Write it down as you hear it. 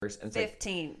And it's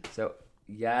 15. Like, so,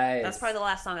 yes. That's probably the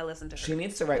last song I listened to her. She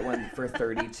needs to write one for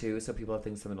 32 so people have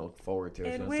things something to look forward to.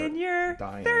 And when you're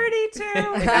 32.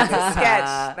 That's That's a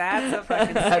sketch. That's a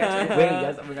fucking sketch. Wait,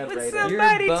 yes, oh my God, When right.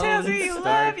 somebody tells you you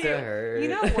love you. Hurt. You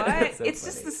know what? So It's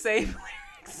funny. just the same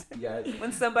lyrics. Yes.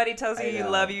 When somebody tells you I you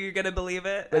know. love you, you're going to believe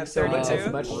it Like, at so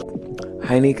 32. much.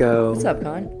 Hi, Nico. What's up,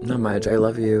 Con? Not much. I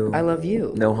love you. I love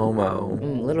you. No homo. A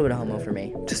little bit of homo for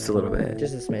me. Just a little bit.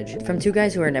 Just a smidge. From two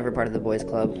guys who are never part of the boys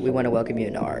club, we want to welcome you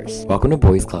into ours. Welcome to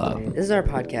Boys Club. This is our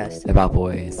podcast, About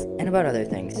boys. and about other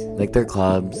things, Like their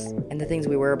clubs, and the things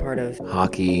we were a part of,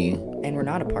 hockey, and we're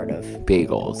not a part of.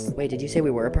 bagels. Wait, did you say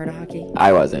we were a part of hockey?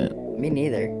 I wasn't. Me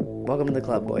neither. Welcome to the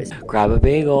club, boys. Grab a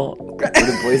bagel. What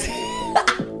do boys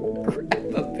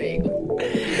Grab a bagel.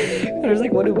 I was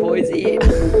like, what do boys eat?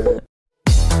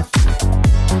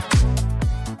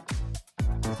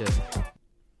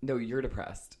 No, you're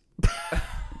depressed.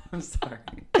 I'm sorry.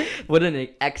 What an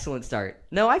excellent start.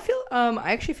 No, I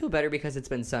actually feel better because it's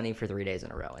been sunny for 3 days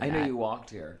in a row. I know you walked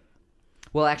here.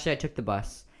 Well, actually, I took the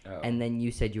bus, Oh. and then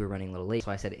you said you were running a little late,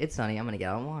 so I said, it's sunny, I'm going to get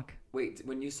out and walk. Wait,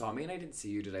 when you saw me and I didn't see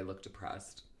you, did I look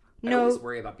depressed? I No. always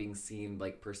worry about being seen,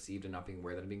 like, perceived and not being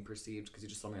aware that I'm being perceived because you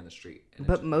just saw me on the street. And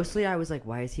But mostly I was like,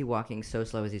 why is he walking so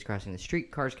slow as he's crossing the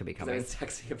street? Cars could be I coming. was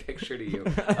texting a picture to you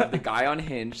of the guy on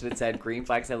Hinge that said, green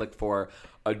flags I look for,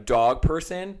 a dog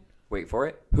person, wait for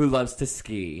it, who loves to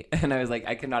ski. And I was like,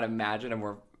 I cannot imagine a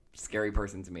more scary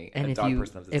person to me. And a if dog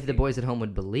person loves to if ski. the boys at home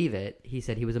would believe it, he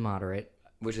said he was a moderate,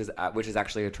 Which is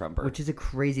actually a Trumper. which is a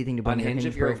crazy thing to put on in your Hinge,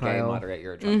 Hinge if you're profile. a gay moderate,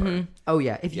 you're a Trumper. Mhm. Oh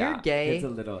yeah, if Yeah, you're gay, it's a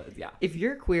little, yeah. if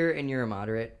you're queer and you're a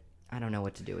moderate, I don't know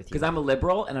what to do with you. Because I'm a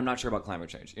liberal and I'm not sure about climate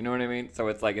change. You know what I mean? So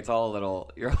it's like, it's all a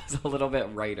little, you're always a little bit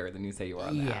righter than you say you are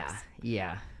on the apps.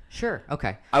 Yeah. Sure.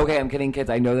 Okay. Okay, I'm kidding, kids.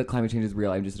 I know that climate change is real.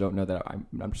 I just don't know that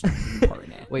I'm just part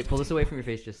in it. Wait, pull this away from your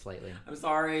face just slightly. I'm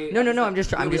sorry. No, I'm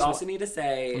just We also need to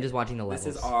say, I'm just watching the levels.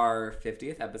 this is our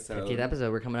 50th episode. 50th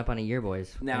episode. We're coming up on a year,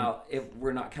 boys. Now, if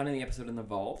we're not counting the episode in the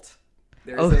vault,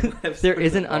 there's Oh, an episode there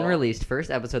is in an the vault. unreleased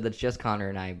first episode that's just Connor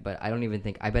and I, but I don't even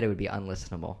think. I bet it would be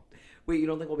unlistenable. Wait, you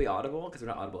don't think we'll be audible? Because we're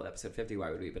not audible at episode 50.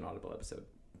 Why would we have been audible at episode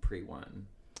pre-1?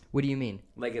 What do you mean?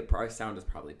 Like, our sound is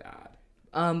probably bad.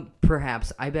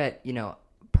 Perhaps. I bet,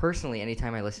 personally,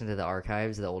 anytime I listen to the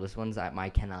archives, the oldest ones, I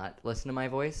cannot listen to my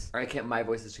voice. Or my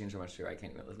voice has changed so much too. I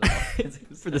can't even listen to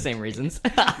it. For the same reasons.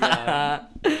 Yeah.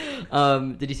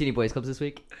 Did you see any boys clubs this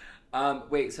week?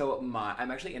 Wait, so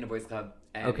I'm actually in a boys club.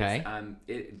 And Okay.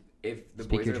 If the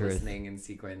Speak boys your are truth. listening in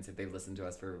sequence, if they've listened to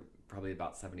us for probably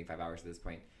about 75 hours at this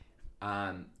point,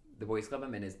 the boys club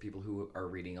I'm in is people who are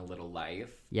reading A Little Life,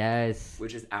 Yes.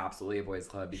 which is absolutely a boys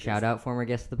club. Because Shout out former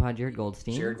guest of the pod, Jared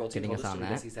Goldstein. Jared Goldstein getting told us us on to read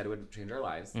that. this. He said it would change our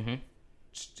lives. Mm-hmm.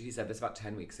 He said this about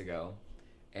 10 weeks ago.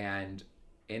 And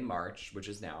in March, which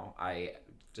is now, I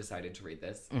decided to read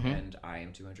this. Mhm. And I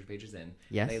am 200 pages in.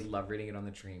 Yes. And I love reading it on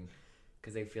the train.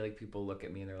 Because I feel like people look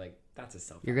at me and they're like, that's a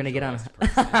self-actualized You're gonna get on.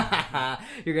 person.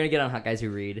 You're gonna get on Hot Guys Who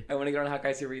Read. I want to get on Hot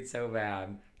Guys Who Read so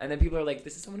bad. And then people are like,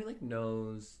 this is someone who like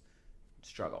knows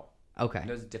struggle. Okay.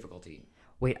 Knows difficulty.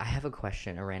 Wait, I have a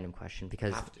question, a random question,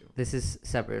 because Have to. this is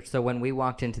separate. So when we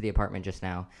walked into the apartment just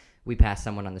now, we passed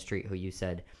someone on the street who you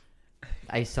said,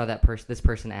 I saw that person. This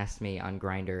person asked me on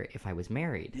Grindr if I was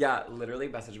married. Yeah, literally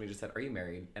messaged me, just said, are you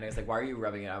married? And I was like, why are you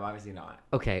rubbing it? I'm obviously not.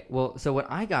 Okay, well, so what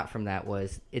I got from that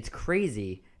was it's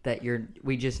crazy that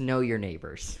we just know your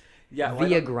neighbors. Yeah, well, I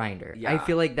via don't- Grindr. Yeah. I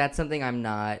feel like that's something I'm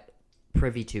not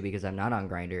privy to because I'm not on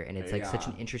Grindr, and it's like such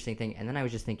Yeah. an interesting thing. And then I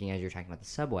was just thinking as you're talking about the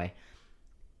subway,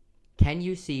 can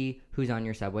you see who's on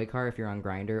your subway car if you're on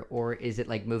Grindr, or is it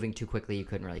like moving too quickly you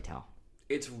couldn't really tell?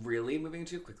 It's really moving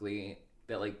too quickly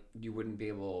that like you'd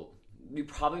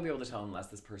probably be able to tell unless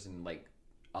this person like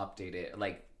update it,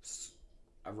 like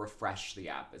refresh the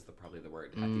app is probably the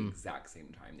word at the exact same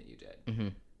time that you did. Mm-hmm.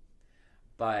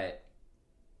 But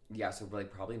yeah, so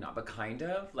like probably not, but kind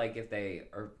of like if they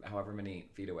are however many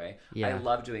feet away. Yeah. I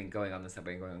love going on the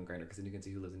subway and going on Grindr because then you can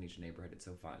see who lives in each neighborhood. It's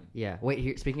so fun. Yeah. Wait,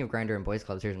 here, speaking of Grindr and boys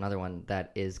clubs, here's another one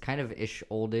that is kind of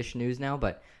oldish news now,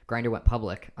 but Grindr went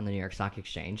public on the New York Stock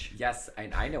Exchange. Yes,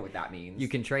 I know what that means. You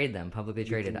can trade them, publicly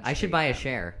traded. can I should trade buy a them.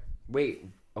 share. Wait,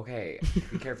 okay,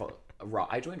 be careful.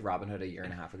 I joined Robinhood a year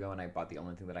and a half ago, and I bought the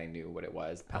only thing that I knew what it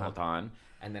was, Peloton.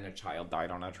 And then a child died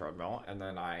on a treadmill, and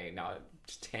then I now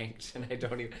tanked, and I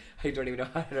don't even know.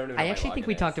 I actually think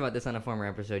we talked about this on a former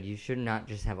episode. You should not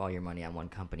just have all your money on one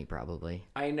company, probably.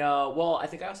 I know. Well, I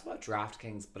think I also bought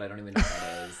DraftKings, but I don't even know what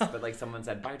that is. But like someone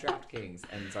said, buy DraftKings,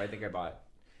 and so I think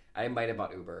I might have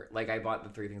bought Uber. Like I bought the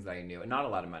three things that I knew, and not a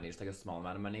lot of money, just like a small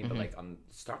amount of money. But like on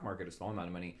the stock market, a small amount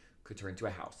of money could turn to a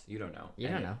house. You don't know. You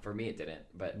don't know. For me, it didn't.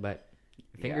 But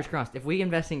Fingers yeah. crossed. If we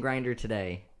invest in Grindr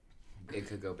today, it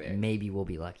could go big. maybe we'll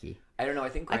be lucky. I don't know. I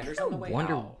think I Grindr's kinda on the way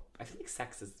wonder- out. I feel like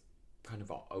sex is kind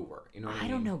of all over. You know what I I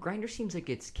mean? don't know. Grindr seems like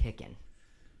it's kicking.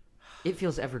 It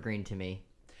feels evergreen to me.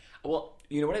 Well,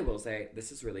 you know what I will say?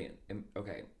 This is really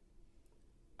okay.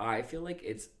 I feel like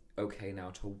it's okay now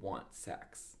to want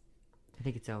sex. I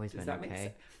think it's always Does been that make okay.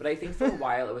 sense? But I think for a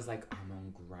while it was like, I'm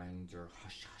on Grindr,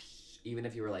 hush hush. Even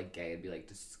if you were like gay, it'd be like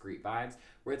discreet vibes.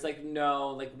 Where it's like, no,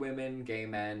 like women, gay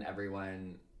men,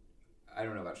 everyone. I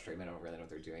don't know about straight men. I don't really know what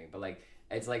they're doing. But like,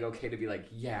 it's like okay to be like,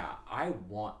 yeah, I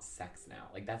want sex now.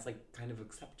 Like that's like kind of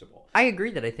acceptable. I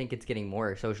agree that I think it's getting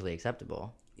more socially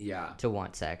acceptable Yeah. to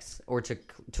want sex or to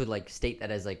like state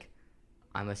that as like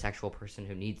I'm a sexual person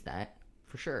who needs that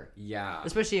for sure. Yeah.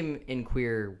 Especially in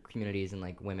queer communities and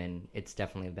like women, it's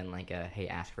definitely been like a hey,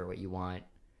 ask for what you want,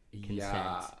 consent,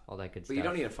 Yeah. all that good But stuff. you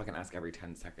don't need to fucking ask every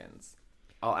 10 seconds.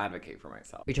 I'll advocate for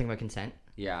myself. Are you talking about consent?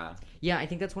 Yeah. Yeah, I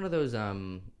think that's one of those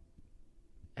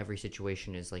every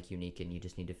situation is like unique and you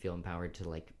just need to feel empowered to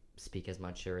like speak as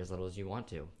much or as little as you want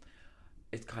to.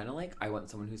 It's kind of like I want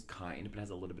someone who's kind but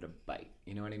has a little bit of bite.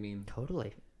 You know what I mean?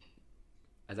 Totally.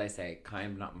 As I say,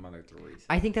 kind but not Mother Teresa.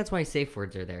 I think that's why safe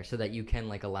words are there so that you can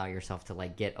like allow yourself to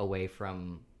like get away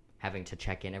from having to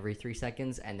check in every 3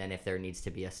 seconds, and then if there needs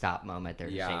to be a stop moment,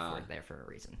 there's a safe word there for a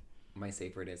reason. My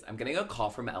safe word is I'm getting a call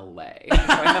from LA. So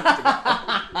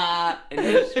I have to go.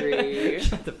 Industry.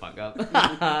 Shut the fuck up.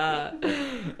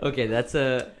 Okay, that's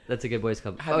a good boys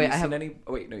club. Have wait, you seen any?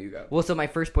 Oh, wait, no, you go. Well, so my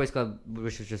first boys club,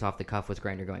 which was just off the cuff, was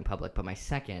Grindr going public, but my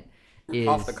second is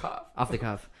Off the cuff. Off the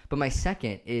cuff. But my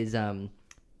second is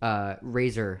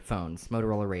Razr phones,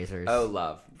 Motorola Razrs. Oh,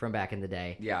 love. From back in the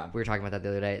day. Yeah. We were talking about that the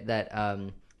other day.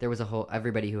 That there was a whole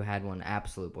everybody who had one,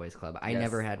 absolute boys club. I Yes.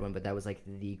 never had one, but that was like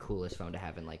the coolest phone to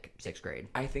have in like 6th grade.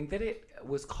 I think that it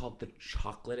was called the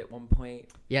chocolate at one point.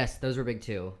 Yes, those were big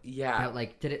too. Yeah. That,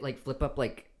 like, did it like flip up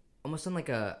like almost on like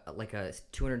a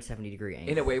 270-degree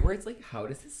angle? In a way where it's like, how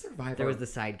does this survive? There our was the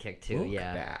sidekick too. book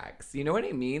Yeah. bags? You know what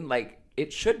I mean? Like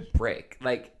it should break.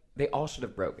 Like they all should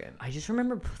have broken. I just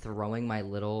remember throwing my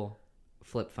little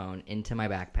flip phone into my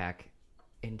backpack,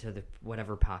 into the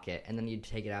whatever pocket, and then you'd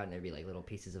take it out and there'd be like little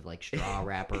pieces of like straw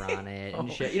wrapper on it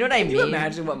and shit. You know what I Can mean? you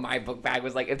imagine what my book bag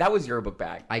was like? If that was your book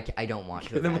bag, I don't want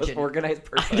to you're the most imagine. organized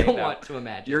person. I don't know. want to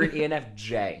imagine. You're an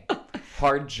ENFJ,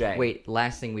 hard J. Wait,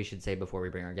 last thing we should say before we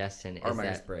bring our guests in or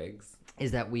Myers-Briggs.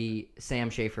 is that Sam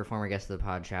Schaefer, former guest of the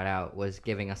pod, shout out, was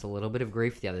giving us a little bit of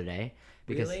grief the other day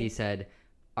because Really? he said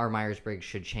our Myers-Briggs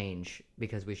should change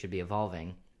because we should be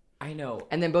evolving. I know.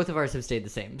 And then both of ours have stayed the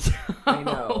same. So I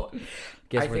know.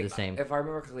 Guess I we're think, the same. If I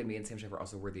remember correctly, me and Sam Schaefer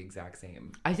also were the exact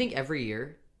same. I think every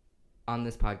year on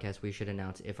this podcast we should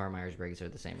announce if our Myers-Briggs are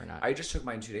the same or not. I just took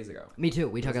mine 2 days ago. Me too.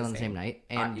 We took it was on the the same same. night.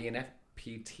 And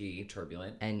ENFPT,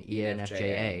 turbulent. and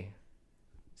ENFJA.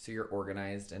 So you're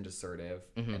organized and assertive,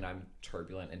 Mhm. and I'm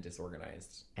turbulent and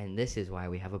disorganized. And this is why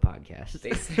we have a podcast.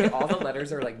 They say all the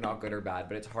letters are like not good or bad,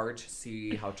 but it's hard to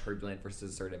see how turbulent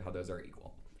versus assertive, how those are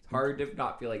equal. It's hard to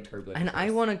not feel like turbulent. And at I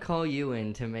first. want to call you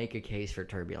in to make a case for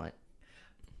turbulent.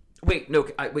 Wait, no,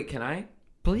 wait, can I?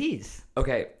 Please.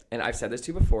 Okay, and I've said this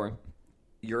to you before.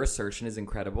 Your assertion is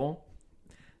incredible.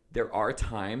 There are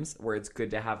times where it's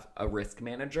good to have a risk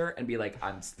manager and be like,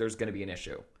 there's going to be an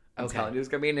issue. I'm Okay. telling you there's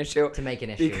going to be an issue. To make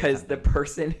an issue or Because the something.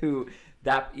 person who,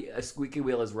 a squeaky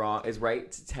wheel is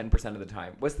right 10% of the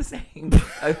time. What's the saying?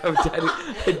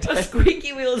 A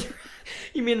squeaky wheel is...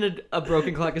 You mean a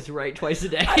broken clock is right twice a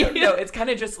day? I don't know. It's kind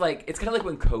of like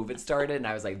when COVID started and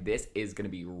I was like, this is going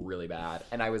to be really bad.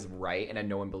 And I was right and then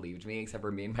no one believed me except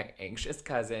for me and my anxious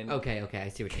cousin. Okay, I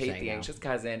see what you're Kate, saying the now. anxious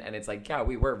cousin, and it's like, yeah,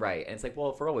 we were right. And it's like,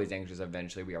 well, if we're always anxious,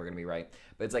 eventually we are going to be right.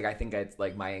 But it's like, I think it's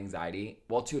like my anxiety.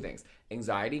 Well, 2 things.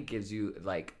 Anxiety gives you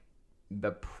like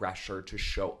the pressure to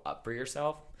show up for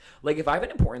yourself. Like if I have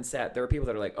an important set, there are people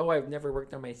that are like, oh, I've never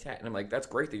worked on my set. And I'm like, that's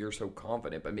great that you're so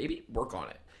confident, but maybe work on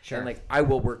it. Sure. And like, I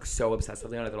will work so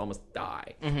obsessively on it that I'll almost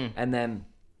die. Mhm. And then,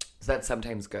 so that's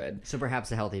sometimes good. So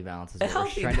perhaps a healthy balance is A what we're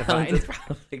healthy trying to balance find. is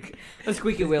probably A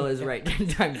squeaky wheel is right 10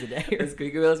 times a day. A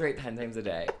squeaky wheel is right 10 times a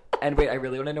day. And wait, I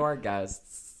really want to know our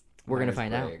guests. We're gonna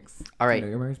find out. Myers-Briggs. All right. You know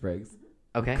your Myers-Briggs.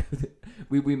 Okay.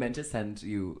 We meant to send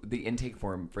you the intake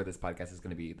form for this podcast is going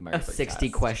to be the A Myers-Briggs 60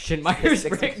 test. question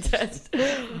Myers-Briggs test.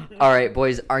 All right,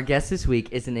 boys. Our guest this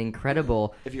week is an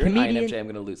incredible If you're comedian. an INFJ, I'm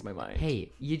going to lose my mind.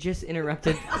 Hey, you just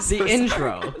interrupted I'm the so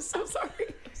intro. Sorry. I'm so sorry.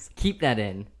 Keep that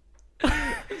in.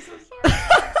 I'm so sorry.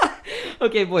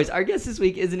 Okay, boys. Our guest this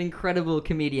week is an incredible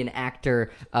comedian,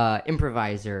 actor,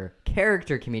 improviser,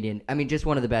 character comedian. I mean, just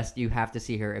one of the best. You have to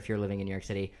see her if you're living in New York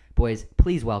City. Boys,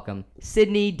 please welcome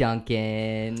Sydney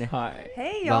Duncan. Hi.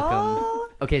 Hey, y'all.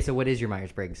 Welcome. Okay, so what is your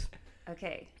Myers-Briggs?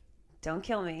 Okay, don't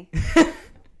kill me.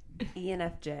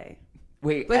 ENFJ.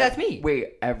 Wait, But that's me.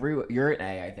 Wait, you're an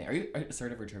A, I think. Are you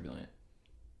assertive or turbulent?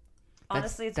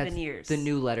 Honestly, it's been years. The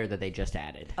new letter that they just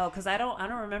added. Oh, because I don't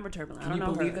remember turbulent. Can I you don't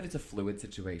know believe her. that it's a fluid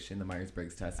situation? The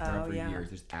Myers-Briggs test has been around for years.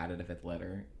 They just added a fifth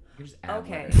letter. You can just add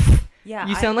Okay. letters. Yeah.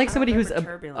 You sound like I somebody who's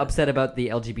remember turbulent. upset about the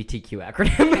LGBTQ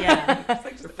acronym. Yeah.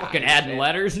 It's like Fucking adding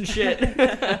letters and shit.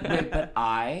 Wait, but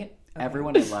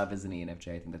everyone I love is an ENFJ.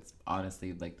 I think that's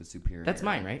honestly like the superior. That's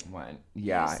mine, right? One.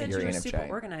 Yeah, You said you're you were ENFJ. super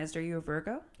organized. Are you a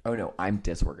Virgo? Oh no, I'm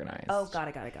disorganized. Oh, got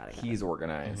it. He's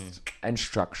organized and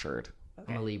structured.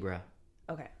 Okay. I'm a Libra.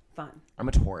 Okay, fine. I'm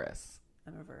a Taurus.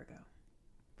 I'm a Virgo.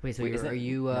 Wait, so Wait, is are it-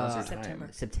 you now's your September.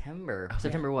 time. September? Okay.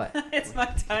 September what? It's my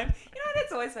time. You know what?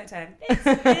 It's always my time. It's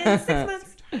been 6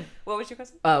 months. What was your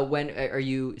question? When are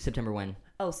you? September when?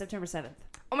 Oh, September 7th.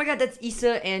 Oh my God, that's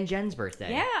Issa and Jen's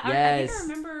birthday. Yeah, I Yes. think I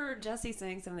remember Jesse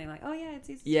saying something like, "Oh yeah, it's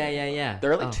Easter." Yeah.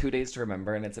 There are like Oh, 2 days to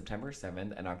remember, and it's September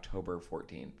 7th and October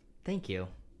 14th. Thank you.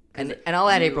 And I'll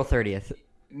add April 30th.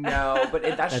 No, but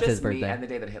that's That's just his me birthday. and the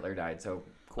day that Hitler died. So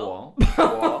cool,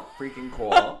 Oh. cool, freaking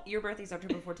cool. Your birthday's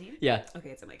October 14th? Yeah. Okay,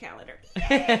 it's in my calendar.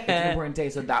 It's an important day.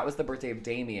 So that was the birthday of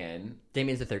Damien.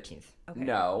 Damien's the 13th. Okay.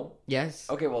 No. Yes.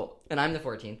 Okay, well, And I'm the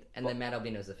 14th, and then Matt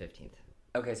Albino's the 15th.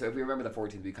 okay. So if we remember the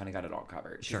 14th, we kind of got it all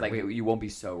covered. Sure, Like you won't be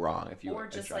so wrong if you Or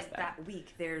just address like that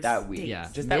week. There's That week. dates. Yeah.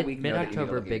 Just that week, know that you need to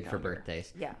Mid-October, look at your big for calendar.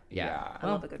 birthdays. Yeah. Yeah. I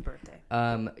love a good birthday.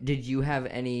 Did you have a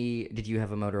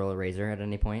Motorola Razr at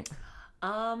any point?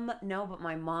 No, but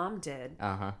my mom did.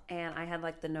 Uh-huh. And I had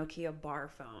like the Nokia bar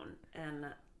phone, and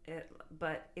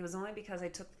but it was only because I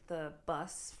took the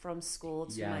bus from school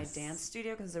to my Yes. dance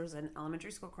studio because there was an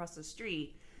elementary school across the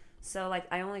street. So like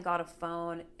I only got a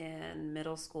phone in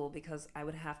middle school because I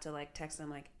would have to like text them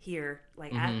like here,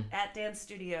 like at dance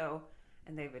studio,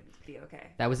 and they would be okay.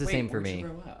 That was the Wait, same for where'd you me.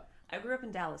 grow up? I grew up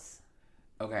in Dallas.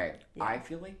 Okay, Yeah. I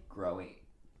feel like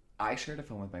I shared a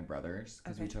phone with my brothers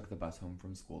because we Okay. took the bus home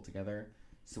from school together.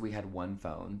 So we had one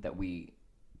phone that we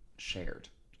shared.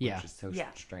 Yeah. Which is so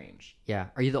Yeah. strange. Yeah.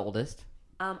 Are you the oldest?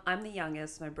 I'm the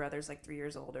youngest. My brother's like 3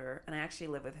 years older, and I actually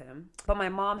live with him. But my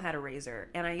mom had a razor,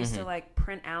 and I used to like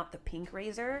print out the pink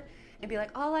razor and be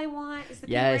like, "All I want is the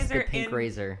pink Yes, razor." the pink and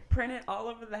razor. print it all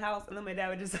over the house, and then my dad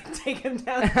would just like take him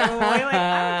down. Like,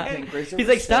 I don't Pink care. razor He's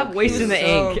was like, "Stop so wasting cute. the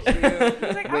ink."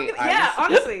 He's like, Wait, yeah,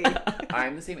 honestly.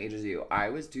 I'm the same age as you.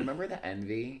 Do you remember the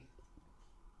Envy?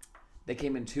 They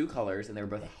came in 2 colors and they were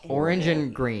both Orange horrible.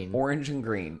 and green. Orange and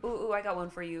green. Ooh, I got one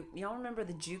for you. Y'all remember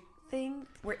the juke thing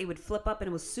where it would flip up and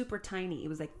it was super tiny? It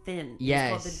was like thin. Yes.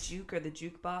 It was called the juke or the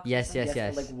jukebox. Yes.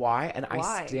 But like why? And I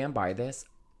Why? stand by this.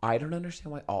 I don't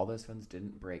understand why all those phones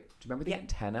didn't break. Do you remember the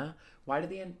antenna? Why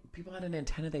did people had an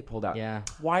antenna they pulled out? Yeah.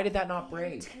 Why did that not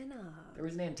break? Antenna. There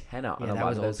was an antenna on Yeah, a that lot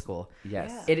was of old those. school.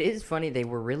 Yes. Yeah. It is funny. They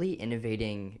were really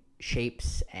innovating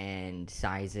shapes and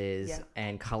sizes Yeah.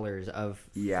 and colors of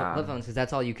Yeah. flip phones because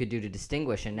that's all you could do to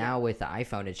distinguish. And now with the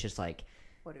iPhone, it's just like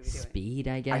What are we doing? speed,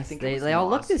 I guess. I think they all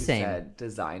look the same.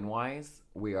 Design wise,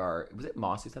 we are. Was it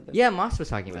Moss who said this? Yeah, Moss was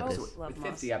talking about Oh, this. love With Moss.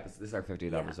 50 episodes, this is our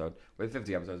 50th Yeah. episode. With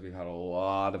 50 episodes, we've had a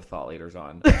lot of thought leaders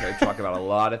on. Okay, talk about a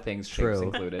lot of things, shapes True.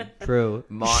 included. True.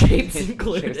 Moss- Shapes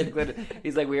included. Shapes included.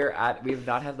 He's like, we've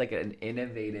not had like an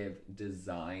innovative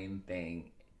design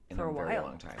thing in For a a very while.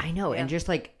 long time. I know, Yeah. and just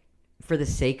like for the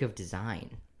sake of design,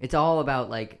 it's all about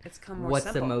like It's come more what's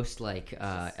simple. the most like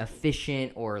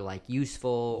efficient or like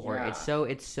useful or Yeah. it's so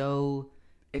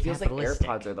It feels like capitalistic.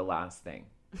 AirPods are the last thing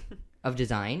of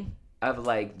design. of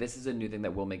like this is a new thing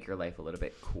that will make your life a little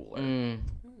bit cooler.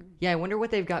 Yeah, I wonder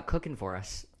what they've got cooking for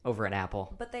us over at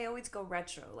Apple. But they always go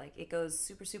retro. Like it goes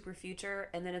super, super future,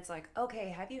 and then it's like, okay,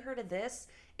 have you heard of this?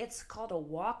 It's called a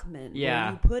Walkman. Yeah.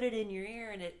 Where you put it in your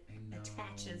ear and it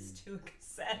attaches to a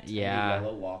cassette. I Yeah. had a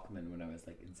yellow Walkman when I was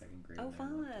like in 2nd grade. Oh, and I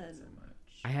loved it fun. so much.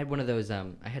 I had one of those. I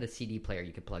had a CD player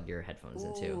you could plug your headphones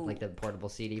into, Ooh. like the portable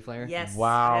CD player. Yes.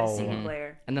 Wow. I had a CD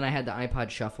player. And then I had the iPod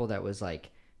Shuffle that was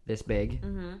like this big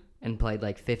and played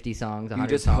like 50 songs, 100 You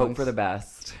just songs. hope for the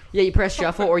best. Yeah, you press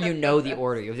shuffle or you know the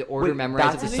order. You have the order Wait,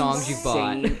 memorized of that's the songs you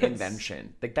bought. an insane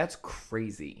invention. Like that's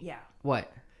crazy. Yeah.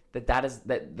 What? That is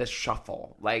the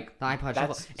shuffle. Like The iPod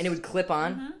that's- Shuffle. And it would clip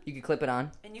on. You could clip it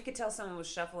on. And you could tell someone was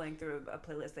shuffling through a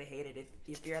playlist they hated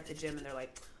if you're at the gym and they're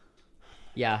like,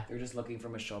 Yeah. They're just looking for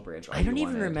Michelle Branch. I don't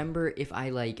even remember if I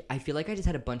feel like I just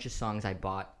had a bunch of songs I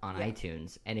bought on Yeah.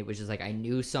 iTunes and it was just like I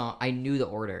knew the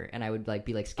order and I would like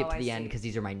be like skip Oh, to I the end see. because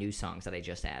these are my new songs that I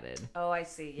just added. oh, I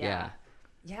see. Yeah.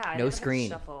 Yeah. I No never screen.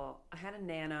 Had a shuffle. I had a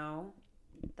Nano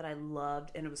that I loved,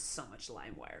 and it was so much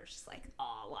LimeWire. It's just like,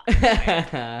 oh,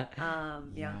 LimeWire. Yeah.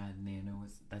 Yeah. Nano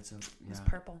was that's so. It was Yeah.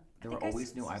 purple. I There were think I always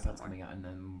s- new saw iPods somewhere. coming out, and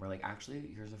then we're like,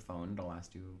 actually, here's a phone that'll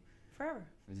last you forever.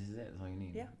 This is it. That's all you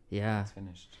need. Yeah. Yeah. It's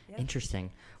finished. Yeah.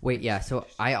 Interesting. Wait, yeah. So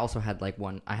I also had like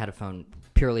I had a phone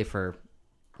purely for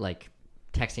like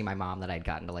texting my mom that I'd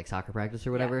gotten to like soccer practice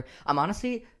or whatever.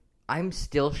 I'm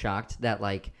still shocked that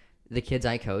like the kids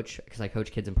I coach, because I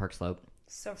coach kids in Park Slope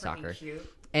So freaking soccer.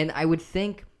 cute. And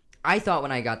I thought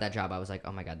when I got that job, I was like,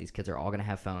 oh my God, these kids are all going to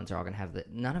have phones. They're all going to have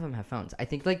none of them have phones. I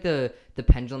think like the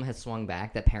pendulum has swung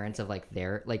back that parents of like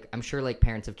I'm sure like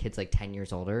parents of kids like 10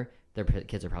 years older, their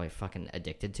kids are probably fucking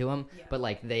addicted to them. Yeah. But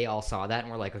like they all saw that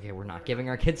and were like, okay, we're not giving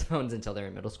our kids phones until they're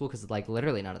in middle school because like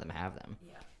literally none of them have them.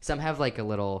 Yeah. Some have like a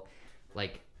little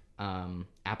like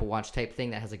Apple Watch type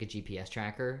thing that has like a GPS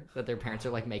tracker that their parents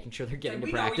are like making sure they're getting to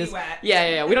practice. Know where you at.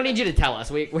 Yeah. We don't need you to tell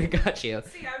us. We got you.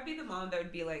 See, I would be the mom that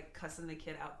would be like cussing the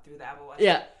kid out through the Apple Watch.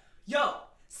 Yeah. Yo,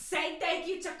 say thank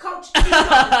you to Coach Tito. Now,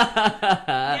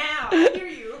 I hear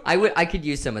you. I could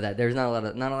use some of that. There's not a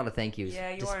lot of thank yous.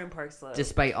 Yeah, you are in Park Slope.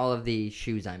 Despite all of the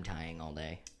shoes I'm tying all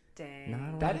day.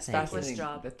 Dang. That is fascinating.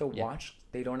 Job. That the watch,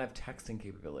 they don't have texting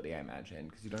capability, I imagine,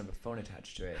 because you don't have a phone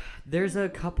attached to it. There's a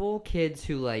couple kids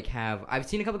who like have. I've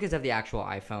seen a couple kids have the actual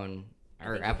iPhone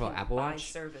or Apple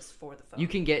Watch service for the phone. You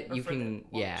can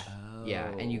yeah,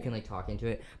 and you can like talk into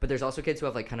it. But there's also kids who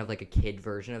have like kind of like a kid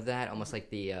version of that, almost like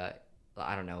the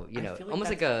I don't know, almost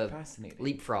like a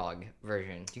leapfrog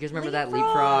version. Do you guys remember that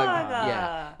leapfrog?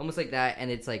 Yeah, almost like that,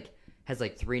 and it's like has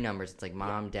like 3 numbers. It's like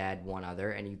mom, dad, one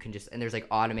other, and you can just and there's like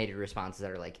automated responses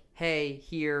that are like, hey,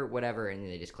 here, whatever, and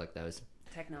they just click those.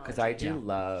 Technology. Because I do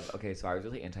love. Okay, so I was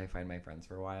really anti-find my friends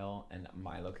for a while, and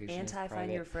my location.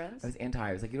 Anti-find your friends. I was anti.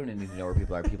 I was like, you don't need to know where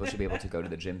people are. People should be able to go to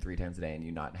the gym 3 times a day, and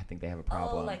you not think they have a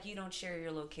problem. Oh, like you don't share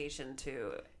your location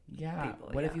to. Yeah.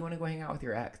 People, what if you want to go hang out with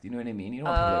your ex? You know what I mean? You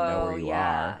don't want people to know where you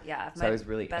are. Yeah. If so my I was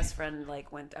really best friend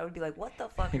like went. I would be like, "What the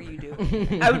fuck are you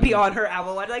doing?" I would be on her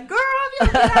Apple Watch, like, "Girl, if you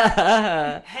look at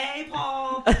that, hey,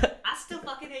 Paul, I still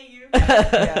fucking hate you."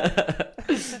 Yeah.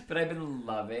 But I've been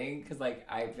loving because like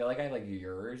I feel like I have like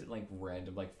yours and like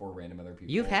 4 random other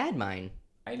people. You've had mine.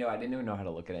 I know. I didn't even know how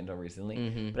to look at it until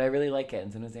recently, but I really like it.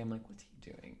 And sometimes I'm like, "What's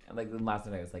he doing?" And like the last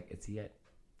night I was like, "Is he at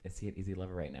Easy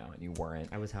Lover right now?" And you weren't.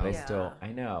 I was home. home. But I still, I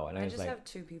know. And I was just like, have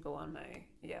 2 people on my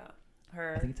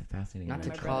her. I think it's a fascinating. Not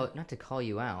to call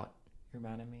you out. You're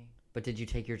mad at me. But did you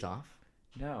take yours off?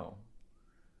 No.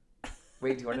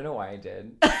 Wait, do you want to know why I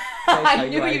did? I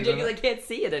knew you did because I can't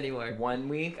see it anymore. One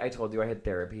week, I told you I had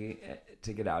therapy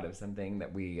to get out of something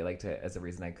that we like to, as a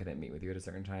reason I couldn't meet with you at a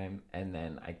certain time, and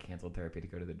then I canceled therapy to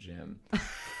go to the gym,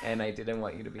 and I didn't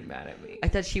want you to be mad at me. I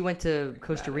thought she went to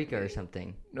Costa Rica or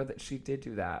something. No, that she did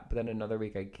do that, but then another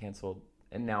week I canceled,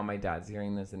 and now my dad's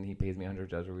hearing this, and he pays me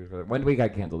 $100 a week for it. One week I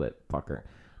canceled it, fucker.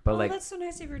 But like, that's so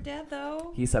nice of your dad,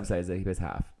 though. He subsidizes it. He pays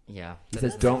half. Yeah. He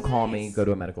says, "Don't call me. Go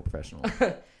to a medical professional."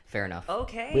 Fair enough.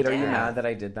 Okay. Wait, are you mad that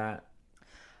I did that?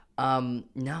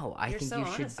 No, I think you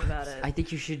should. About it. I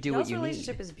think you should do what you need. Y'all's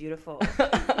relationship is beautiful.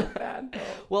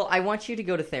 Well, I want you to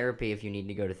go to therapy if you need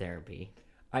to go to therapy.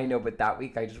 I know, but that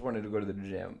week I just wanted to go to the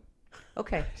gym.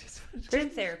 Okay. Gym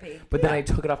therapy. But then I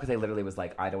took it off because I literally was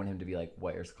like, I don't want him to be like,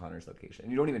 where's Connor's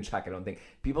location? You don't even check. I don't think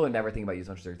people are never thinking about you as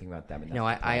much as they're thinking about them. And no,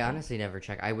 I honestly never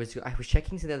check. I was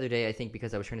checking the other day. I think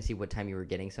because I was trying to see what time you were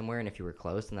getting somewhere and if you were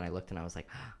close. And then I looked and I was like,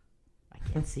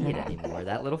 I can't see it anymore.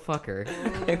 That little fucker.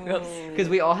 Because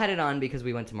we all had it on because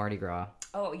we went to Mardi Gras.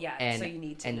 Oh, yeah. So you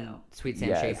need to know. And Sweet Sam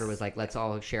Schaefer was like, let's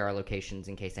all share our locations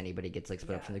in case anybody gets like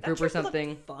split up from the group or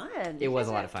something. Fun. It was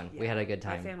a lot of fun. Yeah. We had a good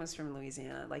time. My family's from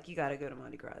Louisiana. Like, you got to go to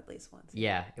Mardi Gras at least once.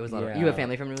 Yeah, it was a lot of. You have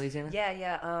family from Louisiana?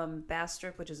 Yeah.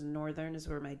 Bastrop, which is northern, is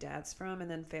where my dad's from,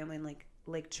 and then family in like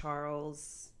Lake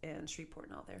Charles and Shreveport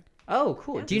and all there. Oh,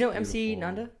 cool. Yeah. Do you know MC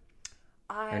Nanda?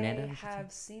 I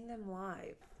have seen them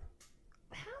live.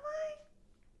 Have I?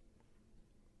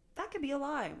 That could be a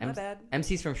lie. My bad.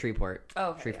 MC's from Shreveport.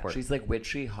 Oh, okay, Shreveport. Yeah. She's like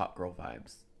witchy hot girl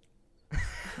vibes.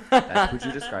 Would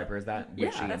you describe her as that?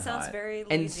 Witchy that and sounds hot. very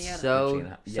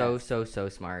Louisiana. And so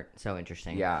smart. So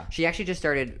interesting. Yeah. She actually just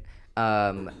started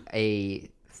a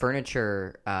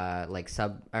furniture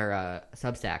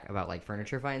Substack about like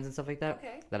furniture finds and stuff like that.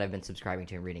 Okay. That I've been subscribing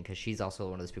to and reading because she's also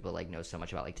one of those people that like knows so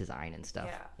much about like design and stuff.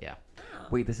 Yeah. Oh.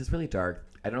 Wait, this is really dark.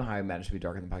 I don't know how I managed to be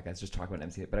dark on the podcast. Just talking about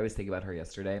MC, but I was thinking about her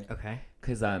yesterday. Okay.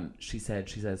 Because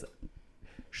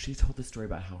she told the story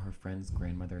about how her friend's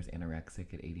grandmother is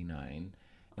anorexic at 89.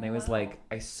 And I was like,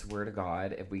 I swear to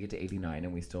God, if we get to 89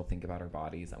 and we still think about our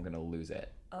bodies, I'm going to lose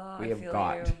it. We have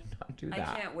got to not do that.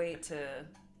 I can't wait to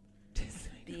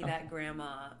be that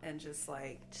grandma and just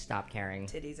like stop caring.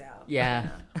 Titties out. Yeah.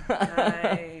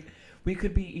 We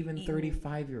could be even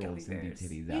 35-year-olds and be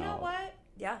titties out. You know what?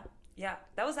 Yeah.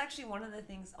 That was actually one of the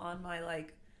things on my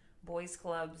like boys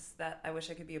clubs that I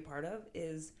wish I could be a part of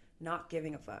is not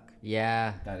giving a fuck.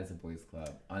 Yeah. That is a boys'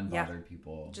 club. Unbothered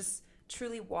people. Just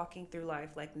truly walking through life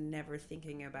like never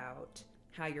thinking about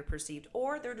how you're perceived,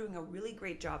 or they're doing a really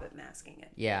great job at masking it.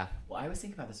 Yeah. Well, I was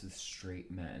thinking about this with straight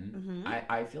men.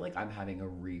 I feel like I'm having a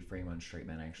reframe on straight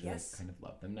men. I actually like, kind of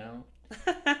love them now.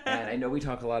 And I know we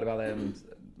talk a lot about them,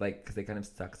 like, because they kind of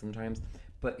suck sometimes.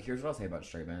 But here's what I'll say about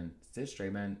straight men. Cis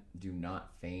straight men do not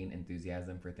feign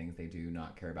enthusiasm for things they do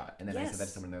not care about. And then I said that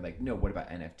to someone, and they're like, no, what about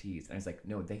NFTs? And I was like,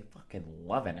 no, they fucking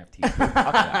love NFTs. Fuck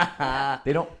that.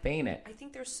 They don't feign it. I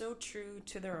think they're so true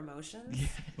to their emotions,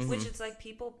 which it's like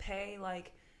people pay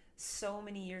like so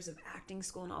many years of acting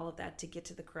school and all of that to get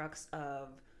to the crux of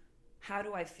how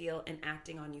do I feel and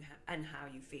acting on you and how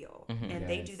you feel. And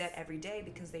they do that every day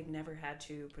because they've never had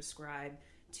to prescribe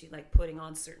to like putting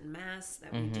on certain masks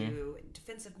that we do,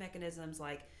 defensive mechanisms,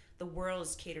 like the world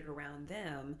is catered around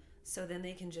them, so then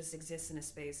they can just exist in a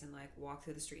space and like walk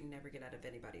through the street and never get out of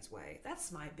anybody's way.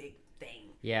 That's my big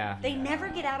thing. Yeah. They never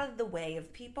get out of the way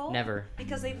of people. Never.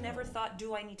 Because they've never thought,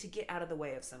 do I need to get out of the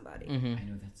way of somebody? I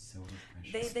know, that's so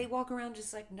refreshing. They walk around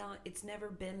just like not, it's never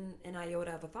been an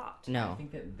iota of a thought. No. I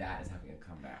think that is having a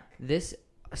comeback.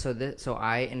 So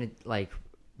I, and like,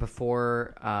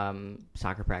 before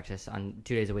soccer practice on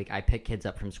 2 days a week, I pick kids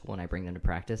up from school and I bring them to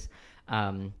practice.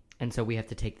 And so we have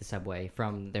to take the subway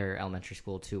from their elementary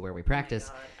school to where we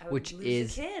practice, which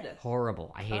is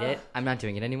horrible. I hate it. I'm not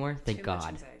doing it anymore. Thank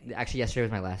God. Actually, yesterday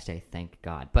was my last day. Thank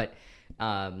God. But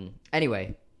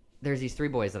anyway, there's these 3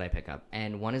 boys that I pick up,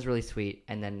 and one is really sweet,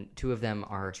 and then 2 of them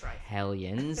are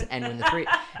hellions. And when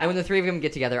the three of them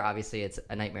get together, obviously it's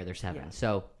a nightmare. They're 7,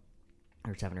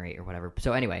 or 7 or 8 or whatever.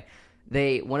 So anyway.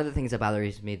 One of the things that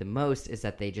bothers me the most is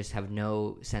that they just have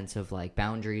no sense of like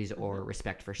boundaries or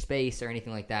respect for space or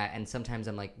anything like that. And sometimes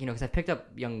I'm like, because I've picked up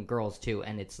young girls too,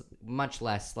 and it's much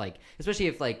less like, especially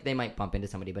if like they might bump into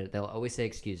somebody, but they'll always say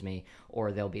excuse me,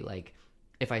 or they'll be like,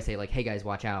 if I say like, hey guys,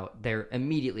 watch out, they're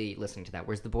immediately listening to that.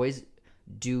 Whereas the boys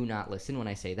do not listen when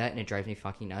I say that, and it drives me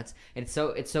fucking nuts. And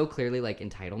it's so clearly like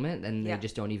entitlement, and they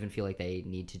just don't even feel like they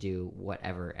need to do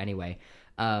whatever anyway.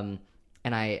 And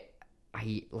I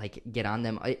like get on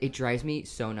them. It drives me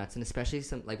so nuts. And especially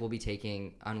we'll be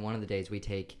taking, on one of the days we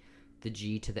take the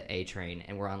G to the A train,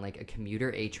 and we're on like a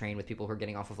commuter A train with people who are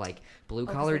getting off of like blue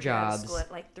collar jobs.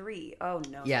 Split like 3. Oh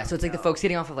no. Yeah, so it's like the folks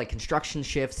getting off of like construction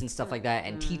shifts and stuff like that,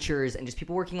 and teachers and just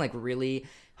people working like really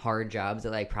hard jobs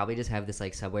that like probably just have this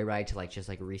like subway ride to like just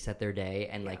like reset their day,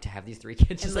 and like to have these 3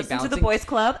 kids just like bouncing to the boys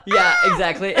club. Yeah,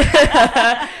 exactly.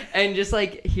 And just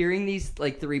like hearing these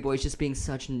like 3 boys just being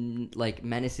such like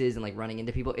menaces and like running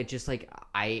into people, it just like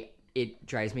it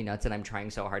drives me nuts, and I'm trying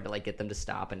so hard to like get them to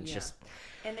stop, and it's just.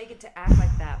 And they get to act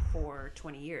like that for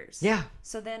 20 years. Yeah.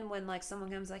 So then when like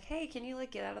someone comes like, hey, can you like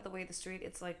get out of the way of the street?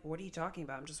 It's like, what are you talking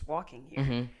about? I'm just walking here.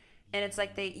 And it's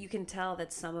like you can tell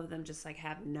that some of them just like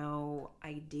have no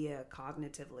idea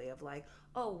cognitively of like,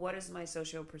 oh, what is my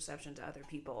social perception to other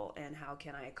people, and how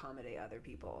can I accommodate other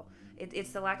people?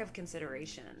 It's the lack of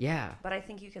consideration. Yeah. But I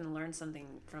think you can learn something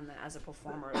from that as a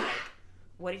performer. Like,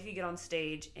 what if you get on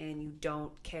stage and you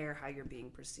don't care how you're being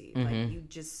perceived? Like you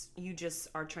just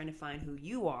are trying to find who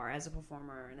you are as a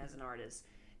performer and as an artist.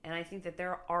 And I think that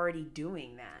they're already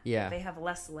doing that. Yeah. They have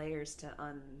less layers to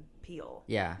unpeel.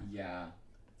 Yeah. Yeah.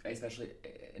 Especially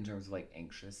in terms of like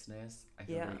anxiousness. I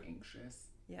feel very anxious.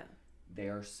 Yeah. They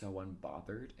are so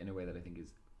unbothered in a way that I think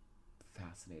is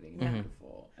fascinating and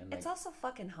beautiful. And it's also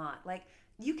fucking hot. Like,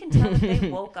 you can tell that they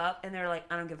woke up and they're like,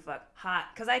 I don't give a fuck. Hot.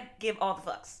 Because I give all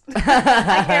the fucks.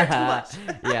 I care too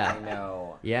much. Yeah. I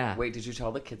know. Yeah. Wait, did you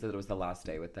tell the kids that it was the last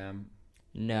day with them?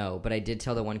 No, but I did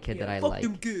tell the one kid that I fuck like.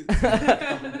 them kids.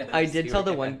 I did tell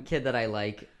the one kid that I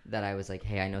like that I was like,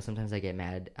 hey, I know sometimes I get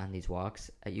mad on these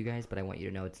walks at you guys, but I want you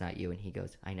to know it's not you. And he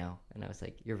goes, I know. And I was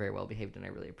like, you're very well behaved, and I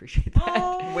really appreciate that.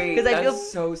 Oh, wait, that's I feel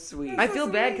so sweet. I feel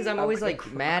bad because I'm always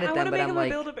like mad at them, but I'm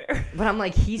like, but I'm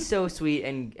like, he's so sweet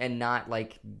and not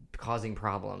like causing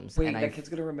problems. Wait, and that kid's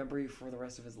gonna remember you for the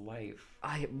rest of his life.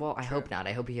 I hope not.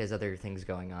 I hope he has other things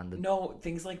going on. No,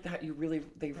 things like that. They really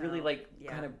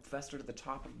kind of fester to the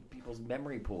top of people's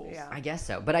memory pools. Yeah. I guess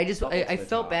so, but I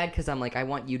felt bad because I'm like, I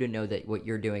want you to know that what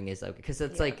you're doing is okay, because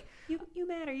it's like you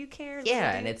matter, you care.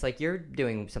 Yeah, and it's like you're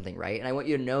doing something right, and I want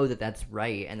you to know that that's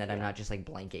right, and that I'm not just like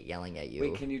blanket yelling at you.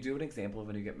 Wait, can you do an example of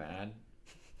when you get mad?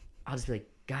 I'll just be like,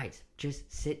 guys,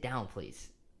 just sit down, please.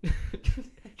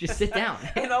 Just sit down.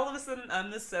 And all of a sudden,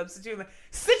 I'm the substitute. Like,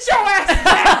 sit your ass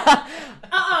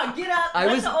down. Get up.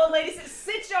 Let the old lady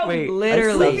sit your. Wait,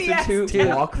 literally. A substitute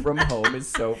walk from home is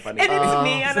so funny. And it's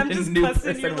me, and I'm just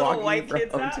cussing your little white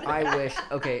kids home out. I wish.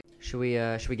 Okay, should we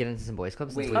get into some boys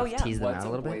clubs? Wait, since we've teased them what's out a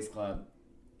little boys bit? Club?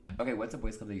 Okay, what's a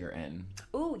boys club that you're in?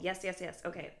 Ooh, yes.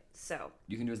 Okay, so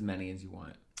You can do as many as you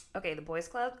want. okay, the boys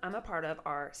club I'm a part of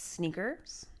are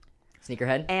sneakers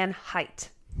Sneakerhead? and height.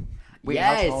 Wait,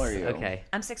 yes. how tall are you? Okay.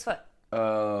 I'm 6 foot.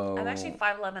 Oh. I'm actually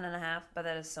 5'11" and a half, but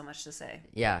that is so much to say.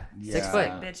 Yeah. Yeah. 6 foot.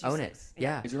 Like, bitch, you Own 6. it.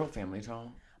 Yeah. Is your whole family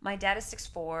tall? My dad is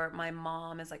 6'4". My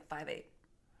mom is like 5'8".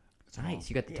 Nice.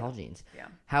 You got the tall jeans.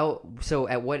 Yeah. So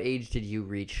at what age did you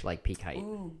reach like peak height?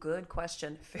 Ooh, good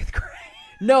question. 5th grade.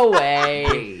 No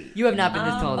way. You have not been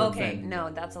this tall since Okay, then. no,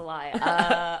 that's a lie.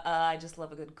 I just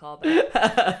love a good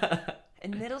callback.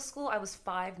 In middle school, I was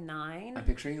 5'9". I'm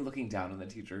picturing you looking down on the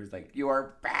teacher who's like, "You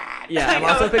are bad." Yeah, I'm I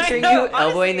also know, picturing I know, you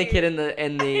elbowing the honestly. kid in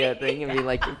the thing and be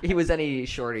like, if he was any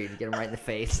shorter, you'd get him right in the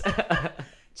face.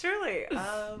 Truly.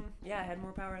 Yeah, I had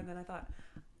more power than I thought.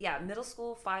 Yeah, middle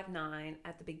school 5'9".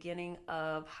 At the beginning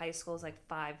of high school is like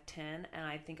 5'10", and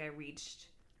I think I reached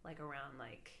like around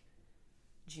like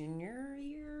junior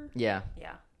year. Yeah.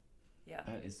 Yeah.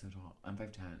 That is so tall. I'm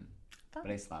 5'10", but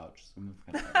I slouch. So I'm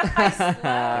kind of I slouched.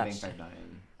 I think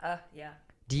 5'9". Yeah.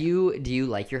 Do you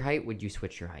like your height? Would you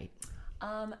switch your height?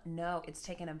 No, it's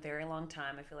taken a very long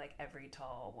time. I feel like every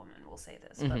tall woman will say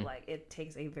this, Mm-hmm. but like it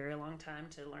takes a very long time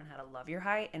to learn how to love your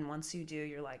height. And once you do,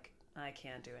 you're like, I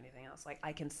can't do anything else. Like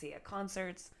I can see at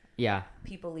concerts, Yeah.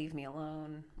 people leave me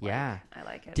alone. Like, Yeah. I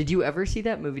like it. Did you ever see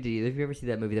that movie? Did either of you ever see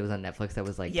that movie that was on Netflix that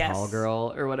was like Yes. Tall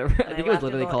Girl or whatever? I And think it was laughed at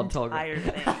literally the called Tall entire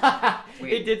Girl. thing.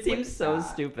 Wait, It did seem what's so that?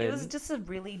 stupid. It was just a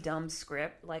really dumb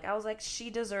script. Like I was like, she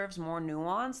deserves more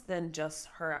nuance than just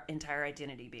her entire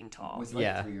identity being tall. Was he like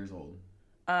Yeah. 3 years old?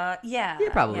 Yeah. Yeah,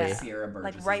 probably. yeah. Sierra Burgess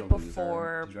Like is right a loser.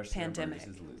 before Did you watch Sierra pandemic.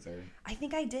 Burgess is a loser? I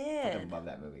think I I did. love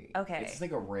that movie. Okay. It's just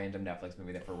like a random Netflix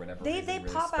movie that for whatever They reason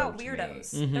really pop out spoke to me.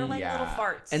 weirdos. They're like Yeah. little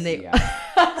farts. And they Yeah.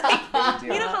 They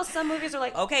do. You know how some movies are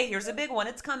like, okay, here's a big one,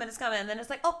 it's coming, and then it's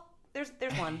like, oh, there's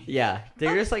one. Yeah,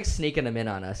 they're just like sneaking them in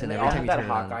on us, And and they every all time have you that turn it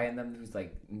hot on. guy in them who's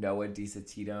like Noah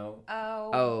DiCitino.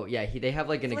 Oh yeah, they have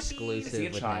like an Flippy. exclusive. Is he a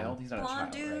with child? him. He's not a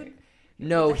Blonde child, dude. right?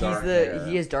 No, With he's dark the hair.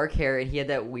 he has dark hair, and he had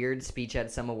that weird speech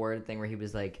at some award thing where he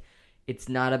was like, "It's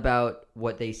not about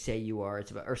what they say you are;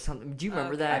 it's about or something." Do you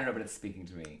remember Okay. I don't that? know, but it's speaking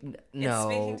to me. No,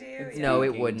 speaking to you? It's no, it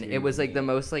speaking wouldn't. to It was like the me.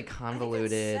 most like